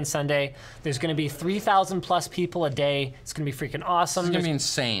Saturday and Sunday. There's gonna be 3,000 plus people a day. It's gonna be freaking awesome. It's gonna be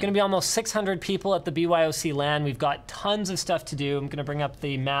insane. Gonna be almost 600 people at the BYOC LAN. We've got tons of stuff to do. I'm gonna bring up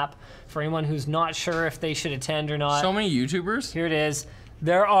the map for anyone who's not sure if they should attend or not. So many YouTubers? Here it is.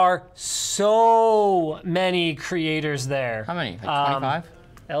 There are so many creators there. How many, like 25?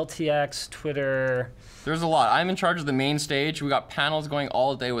 LTX, Twitter. There's a lot. I'm in charge of the main stage. We got panels going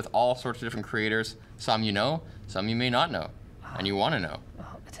all day with all sorts of different creators. Some you know, some you may not know, and you want to know.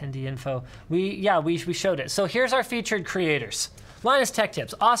 Oh, attendee info. We showed it. So here's our featured creators. Linus Tech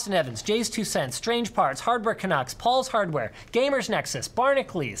Tips, Austin Evans, Jay's 2 Cents, Strange Parts, Hardware Canucks, Paul's Hardware, Gamers Nexus,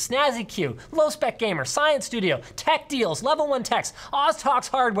 Barnacle, Snazzy Q, Low Spec Gamer, Science Studio, Tech Deals, Level 1 Techs, Oz Talks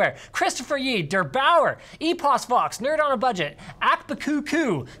Hardware, Christopher Yee, Der Bauer, Epos Vox, Nerd on a Budget,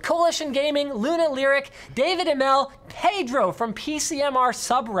 Akbakuku, Coalition Gaming, Luna Lyric, David Emel, Pedro from PCMR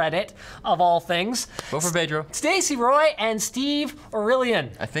subreddit, of all things. Vote for Pedro. Stacy Roy, and Steve Aurelian.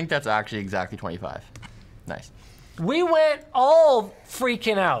 I think that's actually exactly 25. Nice. We went all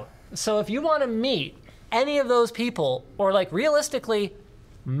freaking out. So if you want to meet any of those people, or like realistically,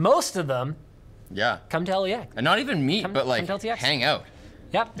 most of them, Yeah. come to LEA. And not even meet, but like come to LTX. hang out.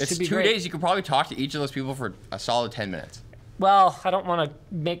 Yep, it It's should be 2 great. days. You could probably talk to each of those people for a solid 10 minutes. Well, I don't want to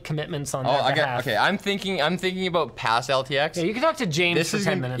make commitments on Oh, their I behalf. got, okay. I'm thinking about past LTX. Yeah, you can talk to James This for is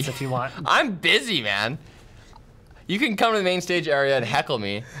 10 gonna- minutes if you want. I'm busy, man. You can come to the main stage area and heckle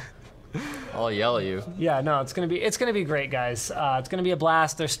me. I'll yell at you. Yeah, no, it's gonna be great, guys. It's gonna be a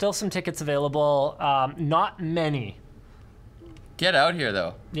blast. There's still some tickets available. Not many. Get out here,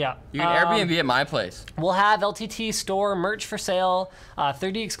 though. Yeah. You can Airbnb at my place. We'll have LTT store merch for sale,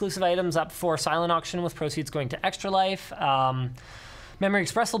 30 exclusive items up for silent auction with proceeds going to Extra Life. Memory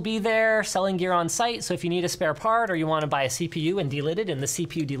Express will be there, selling gear on site, so if you need a spare part or you want to buy a CPU and delit it in the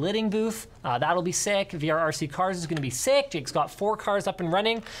CPU deliting booth, that'll be sick. VRRC Cars is going to be sick. Jake's got 4 cars up and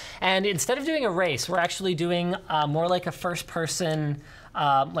running, and instead of doing a race, we're actually doing more like a first-person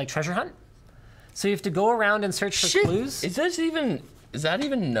like treasure hunt. So you have to go around and search for clues. Is that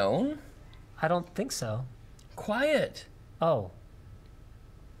even known? I don't think so. Quiet. Oh.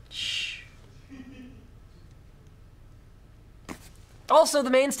 Shh. Also, the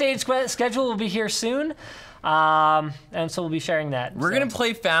main stage schedule will be here soon, and so we'll be sharing that. We're gonna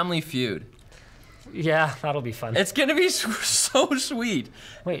play Family Feud. Yeah, that'll be fun. It's gonna be so sweet.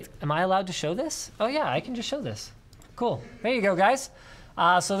 Wait, am I allowed to show this? Oh yeah, I can just show this. Cool. There you go, guys.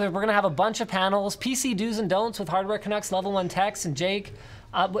 So we're gonna have a bunch of panels, PC do's and don'ts with Hardware Canucks, Level 1 Techs, and Jake.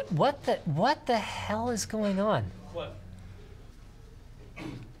 What the hell is going on? What?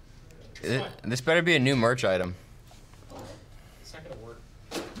 This better be a new merch item. It's not gonna work.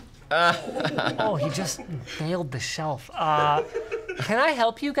 Oh, he just nailed the shelf. Can I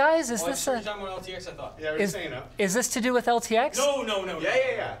help you guys? Is this talking about LTX, I thought. Yeah, we're just saying that. is this to do with LTX? No.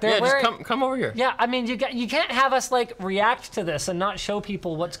 Yeah. They're Yeah, just come over here. Yeah, I mean, you can't have us like react to this and not show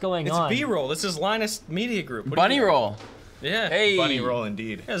people what's going It's on. B-roll. This is Linus Media Group. What do Bunny you- roll. Yeah. Hey. Bunny roll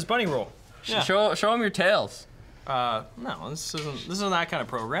indeed. Yeah, it's bunny roll. Yeah. Show them your tails. No, this isn't that kind of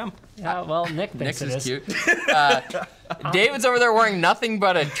program. Yeah, well, Nick thinks Nick's it is is. cute. David's over there wearing nothing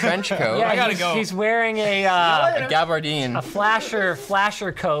but a trench coat. Yeah, I gotta he's, go. he's wearing a A gabardine.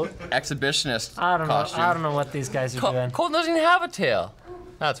 flasher coat. Exhibitionist I don't know. costume. I don't know what these guys are doing. Colton doesn't even have a tail.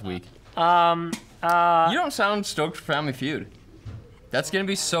 That's weak. You don't sound stoked for Family Feud. That's gonna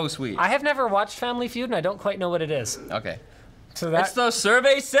be so sweet. I have never watched Family Feud, and I don't quite know what it is. Okay. So That's that's the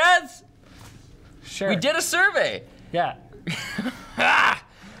survey says. sure. We did a survey. Yeah.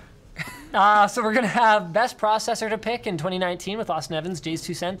 So we're gonna have best processor to pick in 2019 with Austin Evans, Jay's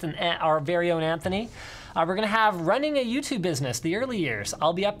 2 Cents, and our very own Anthony. We're gonna have running a YouTube business, the early years.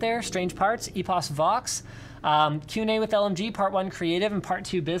 I'll be up there. Strange Parts, Epos Vox. Q&A with LMG, part 1 creative and part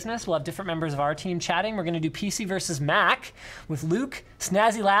 2 business. We'll have different members of our team chatting. We're going to do PC versus Mac with Luke,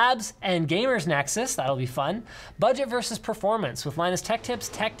 Snazzy Labs, and Gamers Nexus. That'll be fun. Budget versus performance with Linus Tech Tips,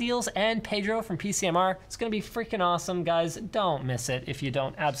 Tech Deals, and Pedro from PCMR. It's going to be freaking awesome, guys. Don't miss it if you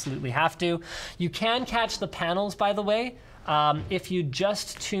don't absolutely have to. You can catch the panels, by the way, if you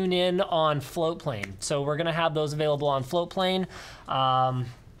just tune in on Floatplane. So we're going to have those available on Floatplane.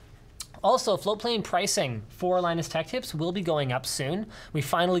 Also, Floatplane pricing for Linus Tech Tips will be going up soon. We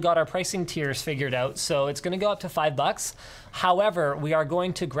finally got our pricing tiers figured out, so it's going to go up to $5. However, we are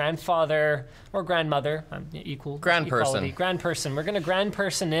going to grandfather or grandmother, Grandperson. equality, grandperson. We're going to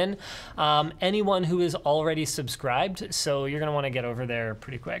grandperson in anyone who is already subscribed, so you're going to want to get over there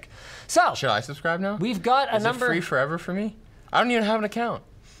pretty quick. So, Should I subscribe now? we've got a Is number. it free forever for me? I don't even have an account.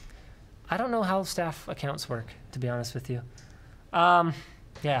 I don't know how staff accounts work, to be honest with you.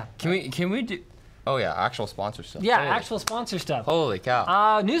 Yeah. Can we do? Oh yeah, actual sponsor stuff. Yeah, Holy. actual sponsor stuff. Holy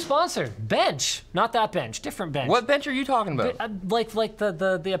cow. New sponsor, Bench. Not that Bench, different Bench. What bench are you talking about? Like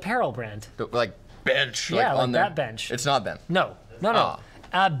the apparel brand. Like bench. Yeah, like on that bench. It's not them. No. Oh.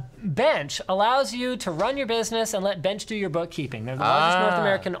 Bench allows you to run your business and let Bench do your bookkeeping. They're the largest North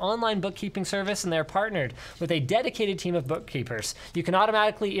American online bookkeeping service, and they're partnered with a dedicated team of bookkeepers. You can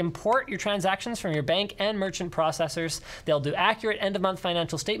automatically import your transactions from your bank and merchant processors. They'll do accurate end-of-month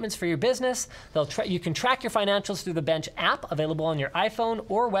financial statements for your business. You can track your financials through the Bench app, available on your iPhone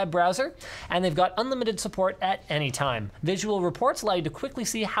or web browser, and they've got unlimited support at any time. Visual reports allow you to quickly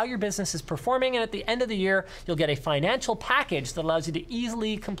see how your business is performing, and at the end of the year, you'll get a financial package that allows you to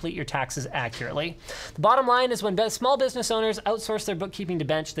easily complete your taxes accurately. The bottom line is when small business owners outsource their bookkeeping to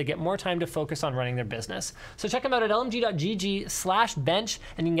Bench, they get more time to focus on running their business. So check them out at lmg.gg/bench,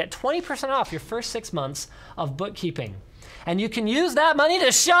 and you can get 20% off your first 6 months of bookkeeping. And you can use that money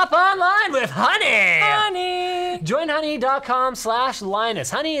to shop online with Honey. Join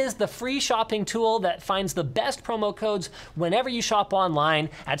honey.com/Linus. Honey is the free shopping tool that finds the best promo codes whenever you shop online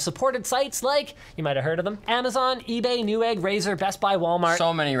at supported sites like, you might have heard of them, Amazon, eBay, Newegg, Razor, Best Buy, Walmart.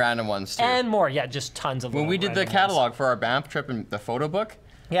 So many random ones too. And more. Yeah, just tons of them. When we did the catalog for our Banff trip and the photo book,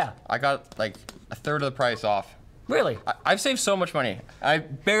 yeah, I got like a third of the price off. Really? I've saved so much money. I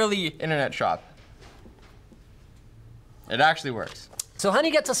barely internet shop. It actually works. So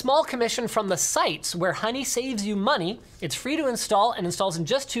Honey gets a small commission from the sites where Honey saves you money. It's free to install and installs in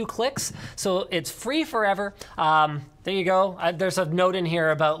just 2 clicks. So it's free forever. There you go. There's a note in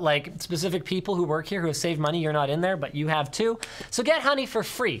here about like specific people who work here who have saved money. You're not in there, but you have too. So get Honey for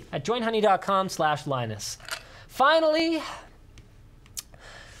free at joinhoney.com/Linus. Finally,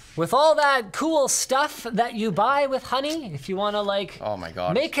 with all that cool stuff that you buy with Honey, if you want to like oh my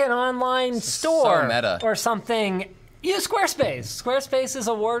God, make an online store so meta. Or something, use Squarespace. Squarespace's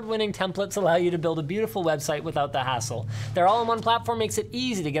award-winning templates allow you to build a beautiful website without the hassle. Their all-in-one platform makes it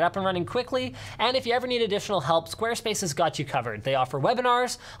easy to get up and running quickly, and if you ever need additional help, Squarespace has got you covered. They offer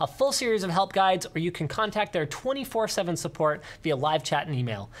webinars, a full series of help guides, or you can contact their 24/7 support via live chat and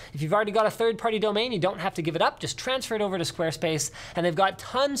email. If you've already got a third-party domain, you don't have to give it up, just transfer it over to Squarespace, and they've got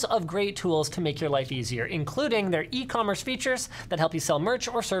tons of great tools to make your life easier, including their e-commerce features that help you sell merch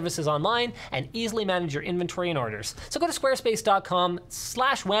or services online and easily manage your inventory and orders. So go to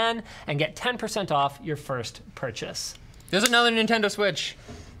squarespace.com/WAN and get 10% off your first purchase. There's another Nintendo Switch.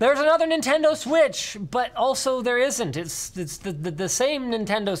 There's another Nintendo Switch, but also there isn't. It's the same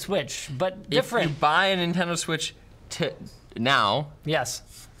Nintendo Switch, but different. If you buy a Nintendo Switch now. Yes.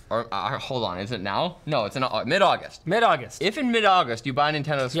 Or hold on, is it now? No, it's in mid-August. Mid-August. If in mid-August you buy a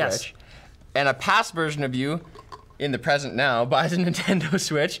Nintendo Switch, yes, and a past version of you in the present now buys a Nintendo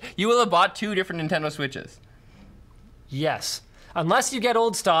Switch, you will have bought 2 different Nintendo Switches. Yes, unless you get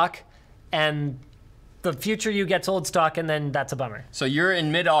old stock, and the future you gets old stock, and then that's a bummer. So you're in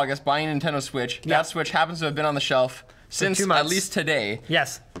mid-August buying a Nintendo Switch. Yeah. That Switch happens to have been on the shelf since at least today.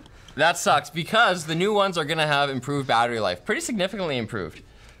 Yes. That sucks because the new ones are gonna have improved battery life, pretty significantly improved.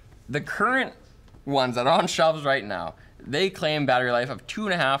 The current ones that are on shelves right now, they claim battery life of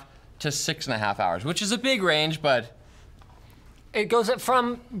 2.5 to 6.5 hours, which is a big range, but it goes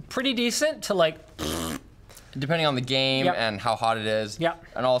from pretty decent to like, depending on the game yep, and how hot it is, yep,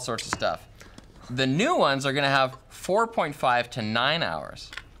 and all sorts of stuff. The new ones are gonna have 4.5 to 9 hours.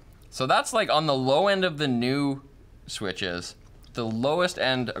 So that's like on the low end of the new Switches. The lowest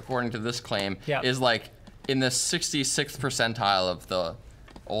end, according to this claim, yep, is like in the 66th percentile of the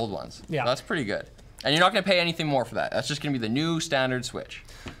old ones. Yeah. That's pretty good. And you're not gonna pay anything more for that. That's just gonna be the new standard Switch.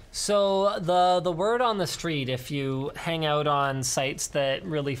 So the word on the street, if you hang out on sites that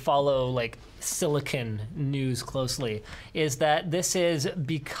really follow like silicon news closely, is that this is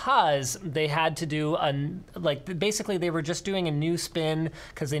because they had to do basically they were just doing a new spin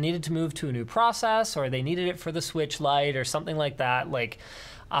because they needed to move to a new process, or they needed it for the Switch Lite or something like that.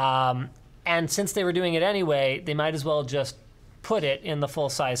 And since they were doing it anyway, they might as well just put it in the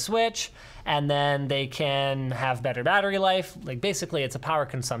full-size Switch, and then they can have better battery life. Like basically, it's a power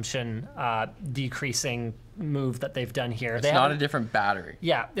consumption decreasing move that they've done here. It's not a different battery.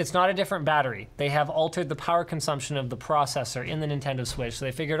 Yeah, it's not a different battery. They have altered the power consumption of the processor in the Nintendo Switch. So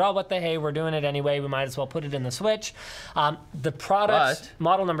they figured, oh, what the hey, we're doing it anyway. We might as well put it in the Switch. The product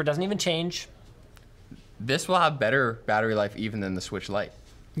model number doesn't even change. This will have better battery life even than the Switch Lite.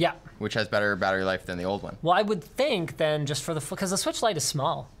 Yeah. Which has better battery life than the old one. Well, I would think then just for because the Switch Lite is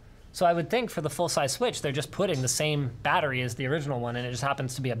small. So I would think for the full-size Switch, they're just putting the same battery as the original one, and it just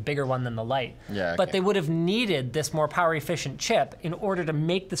happens to be a bigger one than the Lite. Yeah, okay. But they would have needed this more power-efficient chip in order to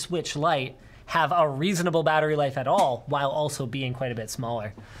make the Switch Lite have a reasonable battery life at all, while also being quite a bit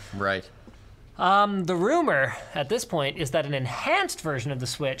smaller. Right. The rumor at this point is that an enhanced version of the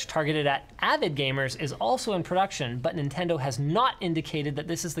Switch targeted at avid gamers is also in production, but Nintendo has not indicated that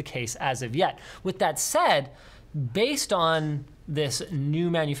this is the case as of yet. With that said, based on this new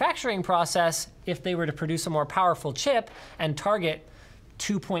manufacturing process, if they were to produce a more powerful chip and target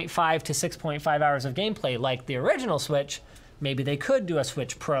 2.5 to 6.5 hours of gameplay like the original Switch, maybe they could do a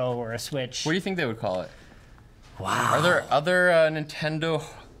Switch Pro or a Switch. What do you think they would call it? Wow. Are there other Nintendo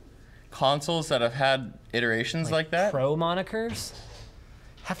consoles that have had iterations like that? Pro monikers?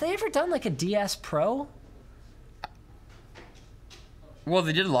 Have they ever done like a DS Pro? Well,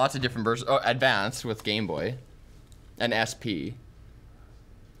 they did lots of different versions. Oh, Advanced with Game Boy and SP.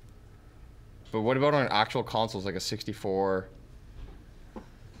 But what about on actual consoles like a 64?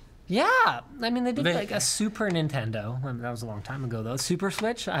 Yeah, I mean they did like a Super Nintendo. I mean, that was a long time ago though. Super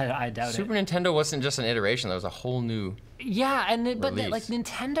Switch? I doubt it. Super Nintendo wasn't just an iteration. That was a whole new. Yeah, and but like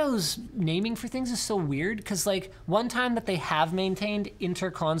Nintendo's naming for things is so weird because like one time that they have maintained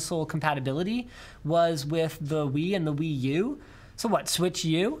inter-console compatibility was with the Wii and the Wii U. So what, Switch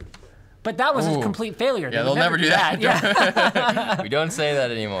U? But that was a complete failure. Yeah, they'll never do that. Yeah. We don't say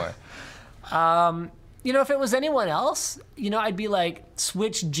that anymore. You know, if it was anyone else, you know, I'd be like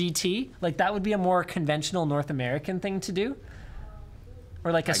Switch GT. Like that would be a more conventional North American thing to do.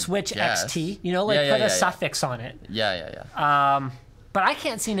 Or like a Switch XT. You know, like put a suffix on it. Yeah. But I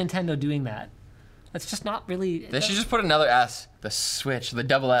can't see Nintendo doing that. That's just not really. They should just put another S. The Switch, the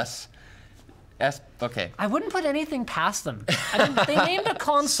double S. Okay. I wouldn't put anything past them. I mean, they named a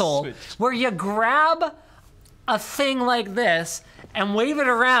console where you grab a thing like this and wave it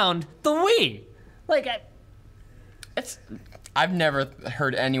around the Wii. Like, I've never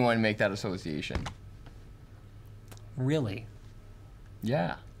heard anyone make that association. Really?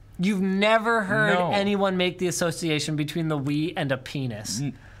 Yeah. You've never heard anyone make the association between the Wii and a penis?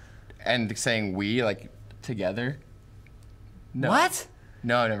 And saying we, like, together? No. What?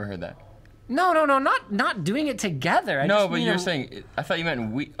 No, I've never heard that. No, not doing it together. But you're saying, I thought you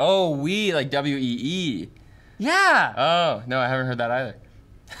meant we. Oh, we, like W-E-E. Yeah. Oh, no, I haven't heard that either.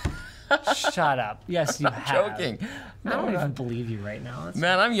 Shut up. Yes, you have. Joking. I don't even believe you right now.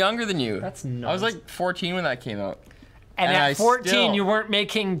 Man, I'm younger than you. That's nuts. I was like 14 when that came out. And at 14, you weren't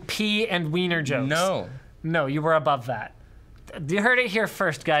making pee and wiener jokes. No. No, you were above that. You heard it here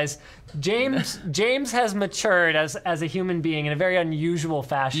first, guys. James has matured as a human being in a very unusual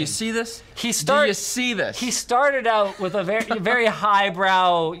fashion. Do you see this? Do you see this? He started out with a very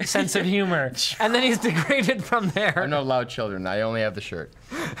highbrow sense of humor, and then he's degraded from there. I'm not allowed children. I only have the shirt.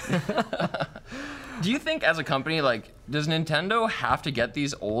 Do you think, as a company, like, does Nintendo have to get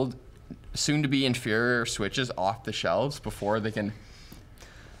these old, soon-to-be inferior Switches off the shelves before they can,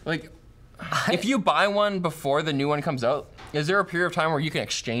 like, if you buy one before the new one comes out, is there a period of time where you can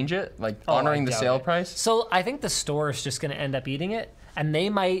exchange it, like honoring the sale price? So I think the store is just going to end up eating it, and they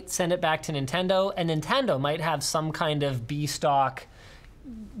might send it back to Nintendo, and Nintendo might have some kind of B-stock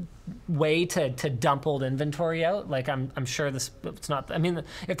way to dump old inventory out. Like I'm sure it's not. I mean,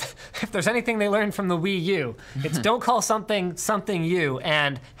 if there's anything they learned from the Wii U, it's don't call something U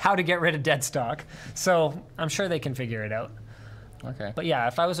and how to get rid of dead stock. So I'm sure they can figure it out. Okay. But yeah,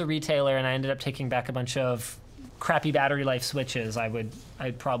 if I was a retailer and I ended up taking back a bunch of crappy battery life Switches,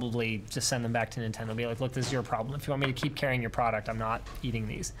 I'd probably just send them back to Nintendo and be like, look, this is your problem. If you want me to keep carrying your product, I'm not eating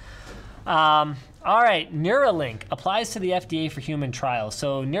these. All right, Neuralink applies to the FDA for human trials.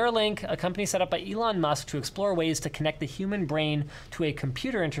 So Neuralink, a company set up by Elon Musk to explore ways to connect the human brain to a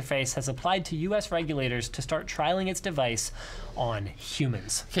computer interface, has applied to US regulators to start trialing its device on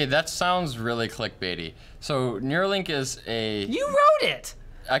humans. Okay, that sounds really clickbaity. So Neuralink is a... You wrote it!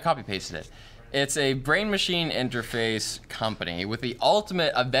 I copy-pasted it. It's a brain-machine interface company with the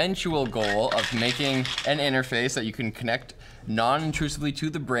ultimate eventual goal of making an interface that you can connect non-intrusively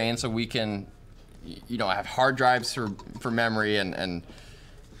to the brain, so we can, you know, have hard drives for memory and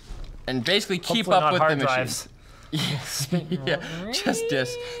basically keep up with the machine. Yes. Yeah,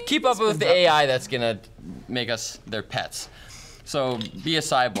 just keep up with the AI that's gonna make us their pets. So be a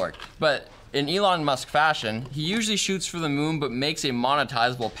cyborg. But in Elon Musk fashion, he usually shoots for the moon but makes a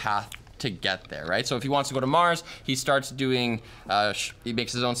monetizable path to get there, right? So if he wants to go to Mars, he starts doing, he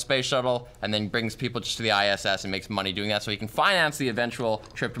makes his own space shuttle and then brings people just to the ISS and makes money doing that so he can finance the eventual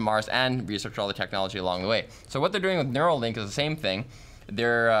trip to Mars and research all the technology along the way. So what they're doing with Neuralink is the same thing.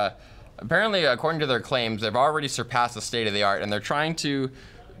 They're, apparently, according to their claims, they've already surpassed the state of the art, and they're trying to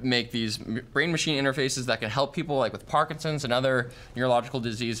make these brain-machine interfaces that can help people like with Parkinson's and other neurological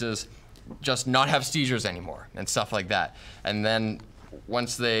diseases just not have seizures anymore and stuff like that. And then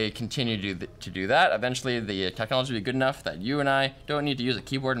once they continue to do that, eventually the technology will be good enough that you and I don't need to use a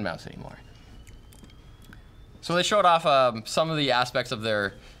keyboard and mouse anymore. So they showed off some of the aspects of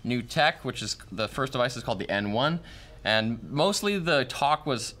their new tech, which is the first device is called the N1. And mostly the talk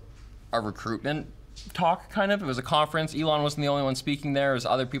was a recruitment talk, kind of. It was a conference. Elon wasn't the only one speaking there. It was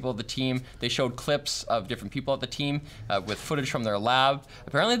other people of the team. They showed clips of different people at the team with footage from their lab.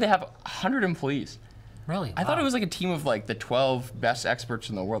 Apparently they have 100 employees. Really? I thought it was like a team of like the 12 best experts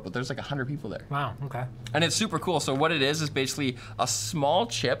in the world, but there's like 100 people there. Wow, okay. And it's super cool. So what it is basically a small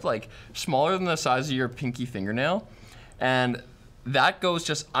chip, like smaller than the size of your pinky fingernail. And that goes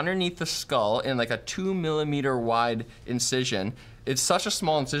just underneath the skull in like a 2 millimeter wide incision. It's such a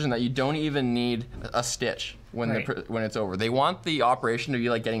small incision that you don't even need a stitch when when it's over. They want the operation to be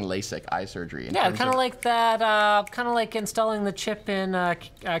like getting LASIK eye surgery. Yeah, kind of like that, kind of like installing the chip in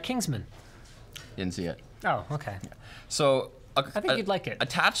Kingsman. Didn't see it. Oh, okay. Yeah. So I think you'd like it.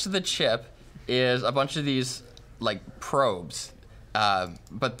 Attached to the chip is a bunch of these like probes,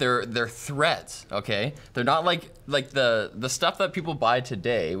 but they're threads. Okay, they're not like the stuff that people buy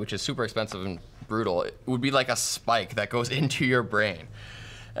today, which is super expensive and brutal. It would be like a spike that goes into your brain.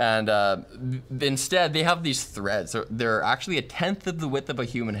 And instead, they have these threads. They're actually 1/10 of the width of a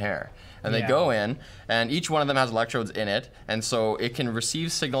human hair. And they go in, and each one of them has electrodes in it, and so it can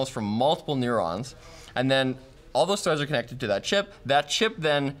receive signals from multiple neurons, and then all those threads are connected to that chip. That chip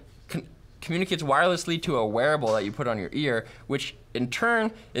then communicates wirelessly to a wearable that you put on your ear, which in turn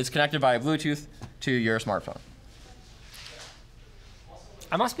is connected via Bluetooth to your smartphone.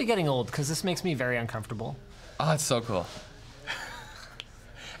 I must be getting old, because this makes me very uncomfortable. Oh, it's so cool.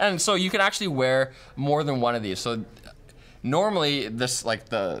 And so you can actually wear more than one of these. So normally, this like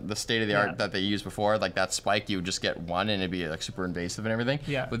the state of the art that they used before, like that spike, you would just get one and it'd be like super invasive and everything.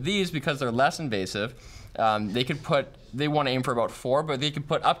 Yeah. With these, because they're less invasive, they want to aim for about 4, but they could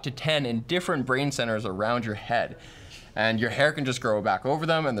put up to 10 in different brain centers around your head. And your hair can just grow back over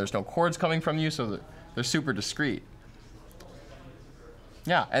them, and there's no cords coming from you, so they're super discreet.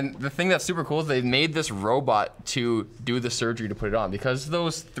 Yeah, and the thing that's super cool is they've made this robot to do the surgery to put it on. Because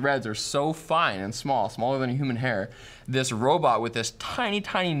those threads are so fine and small, smaller than human hair, this robot with this tiny,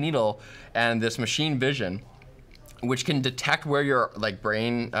 tiny needle and this machine vision, which can detect where your like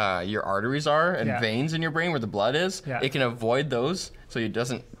brain, your arteries are and veins in your brain where the blood is, it can avoid those so it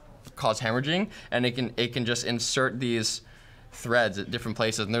doesn't cause hemorrhaging, and it can just insert these threads at different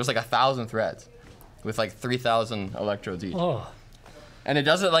places, and there's like 1,000 threads with like 3,000 electrodes each. Oh. And it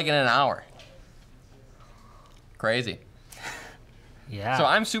does it like in an hour. Crazy. Yeah. So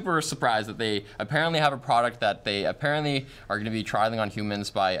I'm super surprised that they apparently have a product that they apparently are going to be trialing on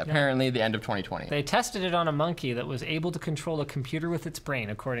humans by apparently the end of 2020. They tested it on a monkey that was able to control a computer with its brain,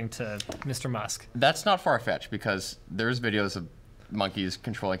 according to Mr. Musk. That's not far-fetched, because there's videos of monkeys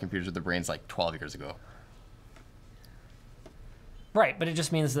controlling computers with their brains like 12 years ago. Right, but it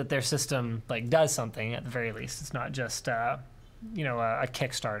just means that their system like does something at the very least. It's not just you know, a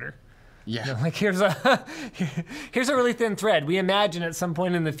Kickstarter. Yeah. You know, like here's a really thin thread. We imagine at some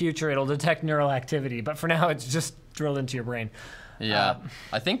point in the future it'll detect neural activity, but for now it's just drilled into your brain. Yeah.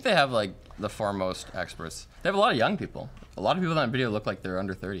 I think they have like the foremost experts. They have a lot of young people. A lot of people in that video look like they're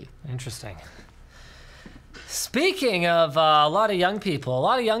under 30. Interesting. Speaking of a lot of young people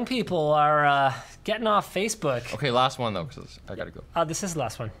are getting off Facebook. Okay, last one though, because I gotta go. This is the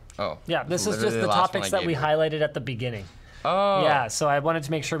last one. Oh. Yeah, this is just the topics that we highlighted at the beginning. Oh. Yeah, so I wanted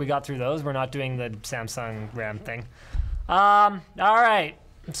to make sure we got through those. We're not doing the Samsung RAM thing. All right.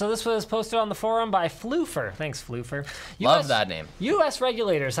 So this was posted on the forum by Floofer. Thanks, Floofer. Love that name. U.S.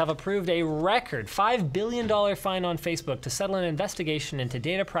 regulators have approved a record $5 billion fine on Facebook to settle an investigation into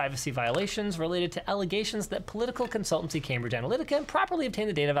data privacy violations related to allegations that political consultancy Cambridge Analytica improperly obtained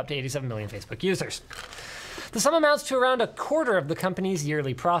the data of up to 87 million Facebook users. The sum amounts to around 1/4 of the company's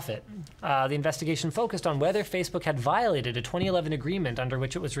yearly profit. The investigation focused on whether Facebook had violated a 2011 agreement under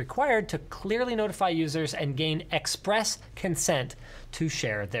which it was required to clearly notify users and gain express consent to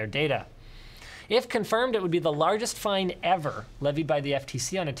share their data. If confirmed, it would be the largest fine ever levied by the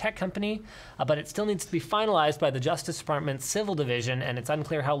FTC on a tech company, but it still needs to be finalized by the Justice Department's Civil Division, and it's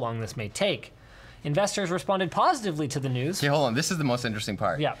unclear how long this may take. Investors responded positively to the news. Okay, hold on. This is the most interesting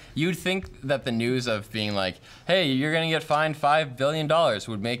part. Yeah. You'd think that the news of being like, hey, you're going to get fined $5 billion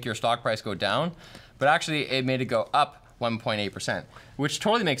would make your stock price go down, but actually it made it go up 1.8%, which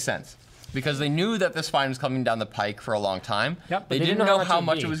totally makes sense. Because they knew that this fine was coming down the pike for a long time. Yep, they didn't know how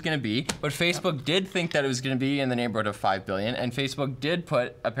much it was going to be, but Facebook did think that it was going to be in the neighborhood of $5 billion, and Facebook did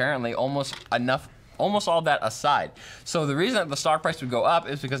put apparently almost all that aside. So the reason that the stock price would go up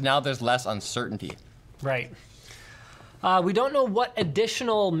is because now there's less uncertainty. Right. We don't know what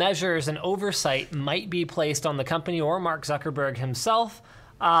additional measures and oversight might be placed on the company or Mark Zuckerberg himself.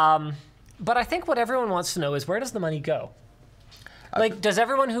 But I think what everyone wants to know is, where does the money go? Like, does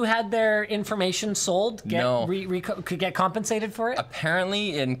everyone who had their information sold get could get compensated for it?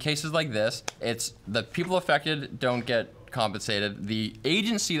 Apparently, in cases like this, it's the people affected don't get compensated. The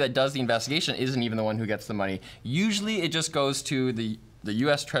agency that does the investigation isn't even the one who gets the money. Usually, it just goes to the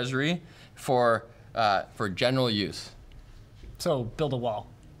U.S. Treasury for general use. So build a wall.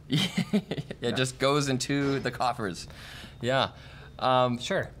 It just goes into the coffers. Yeah.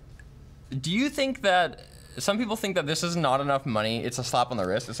 Sure. Do you think that some people think that this is not enough money? It's a slap on the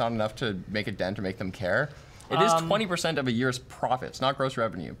wrist. It's not enough to make a dent or make them care. It is 20% of a year's profits, not gross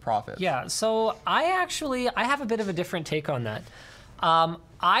revenue, profits. Yeah, so I have a bit of a different take on that.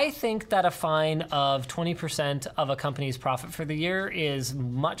 I think that a fine of 20% of a company's profit for the year is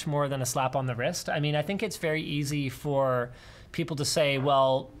much more than a slap on the wrist. I mean, I think it's very easy for people to say,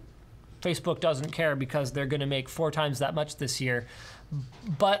 well, Facebook doesn't care because they're going to make 4 times that much this year.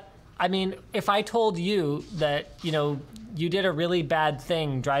 But I mean, if I told you that, you did a really bad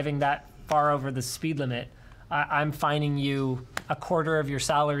thing driving that far over the speed limit, I'm fining you a quarter of your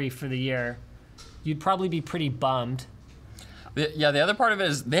salary for the year, you'd probably be pretty bummed. The other part of it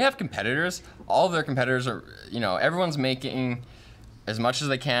is they have competitors. All of their competitors are, everyone's making as much as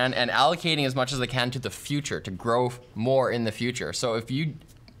they can and allocating as much as they can to the future, to grow more in the future. So if you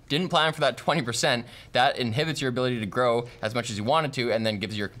didn't plan for that 20%, that inhibits your ability to grow as much as you wanted to, and then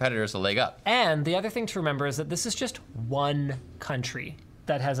gives your competitors a leg up. And the other thing to remember is that this is just one country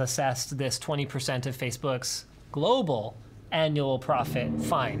that has assessed this 20% of Facebook's global annual profit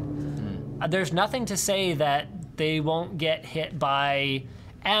fine. There's nothing to say that they won't get hit by,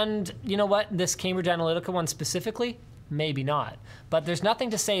 and you know what, this Cambridge Analytica one specifically, maybe not. But there's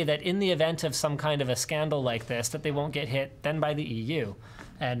nothing to say that in the event of some kind of a scandal like this, that they won't get hit then by the EU,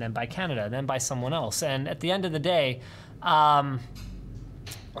 and then by Canada, and then by someone else. And at the end of the day, yeah,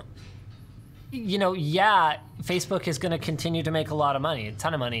 Facebook is going to continue to make a lot of money, a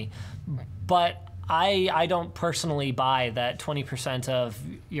ton of money, but I don't personally buy that 20% of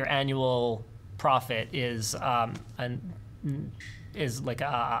your annual profit is like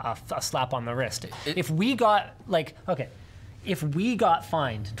a slap on the wrist. If we got fined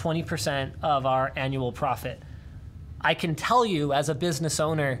 20% of our annual profit, I can tell you as a business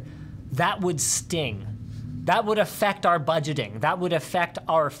owner, that would sting. That would affect our budgeting. That would affect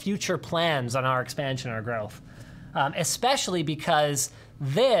our future plans on our expansion or growth, especially because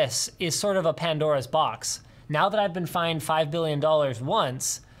this is sort of a Pandora's box. Now that I've been fined $5 billion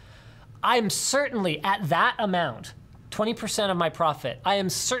once, I'm certainly at that amount, 20% of my profit, I am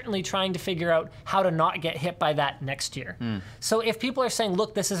certainly trying to figure out how to not get hit by that next year. So if people are saying,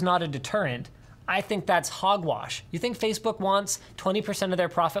 look, this is not a deterrent, I think that's hogwash. You think Facebook wants 20% of their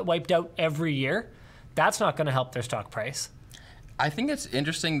profit wiped out every year? That's not going to help their stock price. I think it's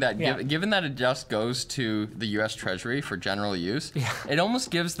interesting that given that it just goes to the U.S. Treasury for general use, it almost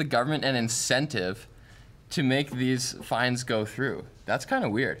gives the government an incentive to make these fines go through. That's kind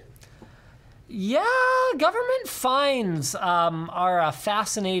of weird. Yeah, government fines are a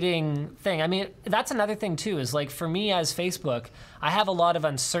fascinating thing. I mean, that's another thing too, is like for me as Facebook, I have a lot of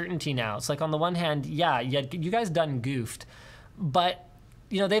uncertainty now. It's like on the one hand, yeah, you guys done goofed, but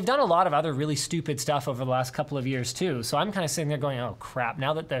they've done a lot of other really stupid stuff over the last couple of years too. So I'm kind of sitting there going, oh crap,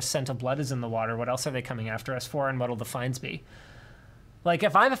 now that their scent of blood is in the water, what else are they coming after us for, and what'll the fines be? Like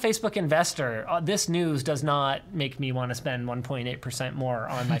if I'm a Facebook investor, this news does not make me want to spend 1.8% more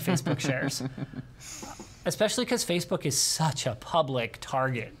on my Facebook shares. Especially because Facebook is such a public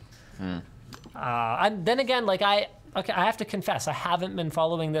target. Then again, like I have to confess, I haven't been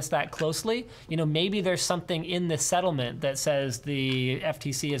following this that closely. Maybe there's something in this settlement that says the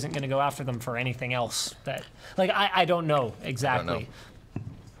FTC isn't going to go after them for anything else. That, like, I don't know exactly.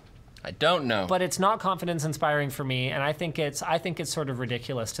 I don't know. But it's not confidence inspiring for me, and I think it's sort of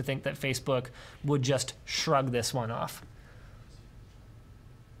ridiculous to think that Facebook would just shrug this one off.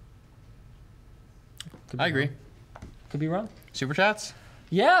 I agree. Could be wrong. Super chats?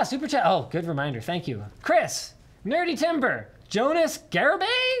 Yeah, super chat. Oh, good reminder. Thank you. Chris, Nerdy Timber, Jonas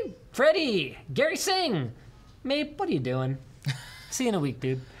Garibay, Freddie, Gary Singh. Mabe, what are you doing? See you in a week,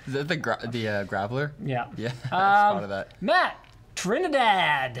 dude. Is that the Graveler? Yeah. Yeah, I spotted that. Matt,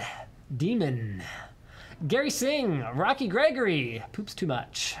 Trinidad, Demon, Gary Singh, Rocky Gregory, poops too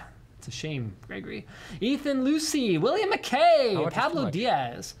much. It's a shame, Gregory. Ethan Lucy, William McKay, Pablo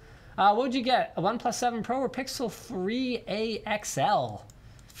Diaz. What would you get? A OnePlus 7 Pro or Pixel 3a XL?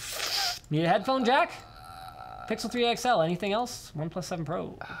 Need a headphone jack? Pixel 3 XL. Anything else? OnePlus 7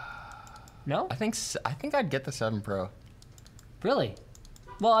 Pro. No? I think I'd get the 7 Pro. Really?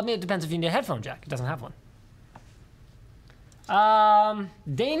 Well, I mean, it depends if you need a headphone jack. It doesn't have one.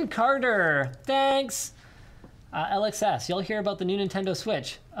 Dane Carter, thanks. LXS, y'all hear about the new Nintendo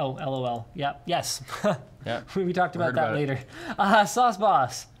Switch? Oh, LOL. Yep. Yes. Yeah. We talked about that later. Sauce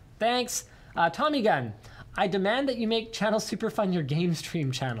Boss, thanks. Tommy Gun, I demand that you make Channel Superfun your game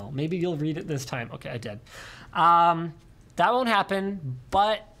stream channel. Maybe you'll read it this time. Okay, I did. That won't happen,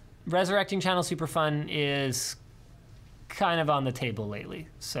 but resurrecting Channel Superfun is kind of on the table lately,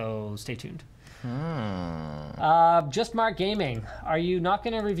 so stay tuned. Just Mark Gaming, are you not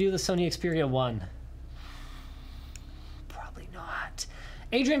going to review the Sony Xperia 1? Probably not.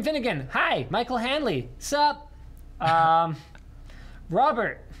 Adrian Finnegan, hi. Michael Hanley, sup?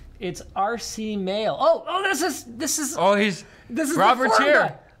 Robert, it's RC Mail. Oh, this is. Oh, this is Robert's here.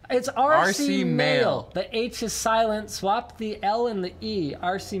 Guy. It's RC Mail. The H is silent. Swap the L and the E.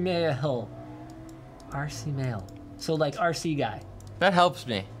 RC Mail. RC Mail. So like RC guy. That helps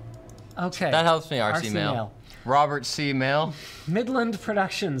me. Okay. That helps me, RC Mail. Robert C. Mail. Midland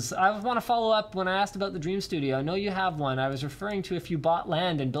Productions. I want to follow up when I asked about the Dream Studio. I know you have one. I was referring to if you bought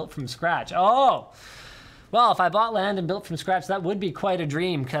land and built from scratch. Oh! Well, if I bought land and built from scratch, that would be quite a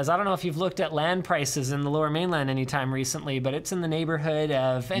dream, because I don't know if you've looked at land prices in the Lower Mainland anytime recently, but it's in the neighborhood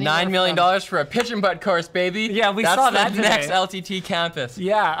of $9 million for a pitch and putt course, baby. Yeah, we saw that today. That's the next LTT campus.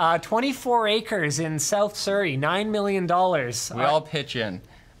 Yeah, 24 acres in South Surrey, $9 million. We all pitch in.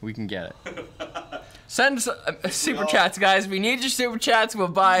 We can get it. Send super chats, guys. We need your super chats. We'll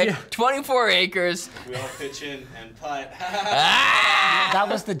buy 24 acres. We all pitch in and putt. That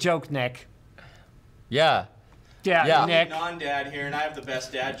was the joke, Nick. Yeah. Yeah, Nick. Non-dad here, and I have the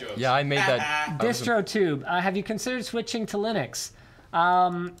best dad jokes. Yeah, I made that. DistroTube, have you considered switching to Linux?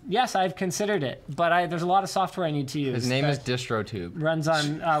 Yes, I've considered it, but there's a lot of software I need to use. His name is DistroTube. Runs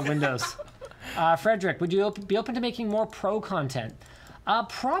on Windows. Frederick, would you be open to making more pro content?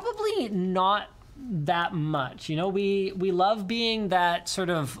 Probably not that much. You know, we love being that sort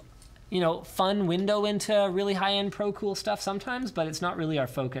of, fun window into really high-end pro cool stuff sometimes, but it's not really our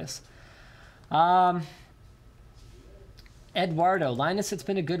focus. Eduardo, Linus, it's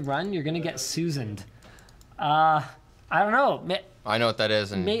been a good run. You're gonna get Susaned. I don't know. I know what that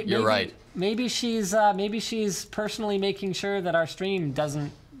is, and you're right. Maybe she's personally making sure that our stream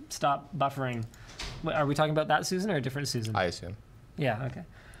doesn't stop buffering. Are we talking about that Susan or a different Susan? I assume. Yeah. Okay.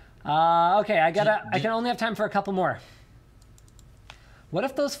 Okay. I can only have time for a couple more. What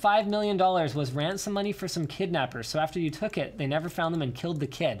if those $5 million was ransom money for some kidnappers, so after you took it, they never found them and killed the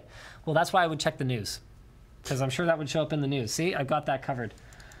kid? Well, that's why I would check the news, because I'm sure that would show up in the news. See, I've got that covered.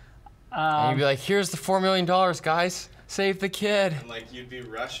 And you'd be like, here's the $4 million, guys. Save the kid. And, you'd be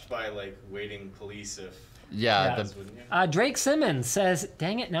rushed by, waiting police if... Yeah. Drake Simmons says,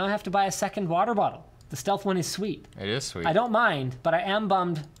 dang it, now I have to buy a second water bottle. The stealth one is sweet. It is sweet. I don't mind, but I am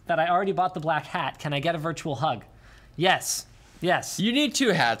bummed that I already bought the black hat. Can I get a virtual hug? Yes. Yes. You need two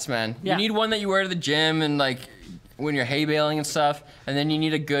hats, man. Yeah. You need one that you wear to the gym and when you're hay baling and stuff, and then you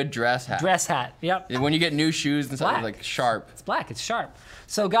need a good dress hat. Dress hat, yep. And when you get new shoes and stuff, Black. sharp. It's black, it's sharp.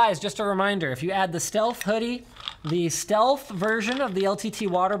 So guys, just a reminder, if you add the stealth hoodie, the stealth version of the LTT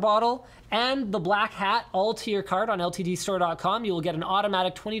water bottle, and the black hat all to your cart on ltdstore.com, you will get an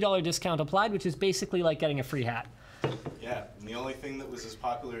automatic $20 discount applied, which is basically like getting a free hat. Yeah, and the only thing that was as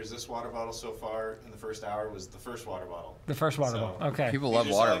popular as this water bottle so far in the first hour was the first water bottle. The first water bottle, okay. People love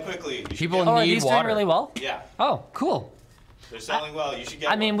These are water. selling quickly. People are need these water. doing really well? Yeah. Oh, cool. They're selling well. You should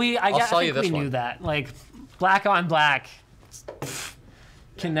get I mean, I think we knew that. Black on black.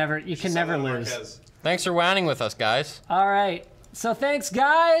 You can never lose. Thanks for WANing with us, guys. All right. So thanks,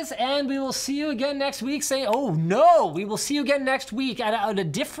 guys, and we will see you again next week. We will see you again next week at a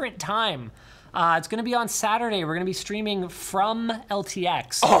different time. It's going to be on Saturday. We're going to be streaming from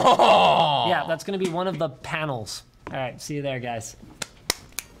LTX. Oh! Yeah, that's going to be one of the panels. All right, see you there, guys.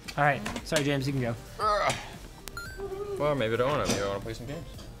 All right. Sorry, James, you can go. Well, maybe I don't want to. Maybe I want to play some games.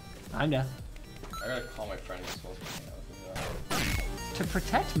 I'm done. I gotta call my friend who's supposed to hang out. To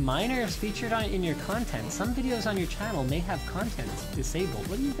protect minors featured in your content, some videos on your channel may have content disabled.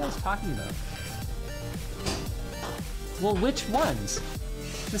 What are you guys talking about? Well, which ones?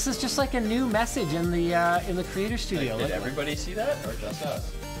 This is just like a new message in the Creator Studio. Did everybody see that, or just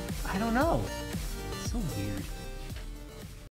us? I don't know. So weird.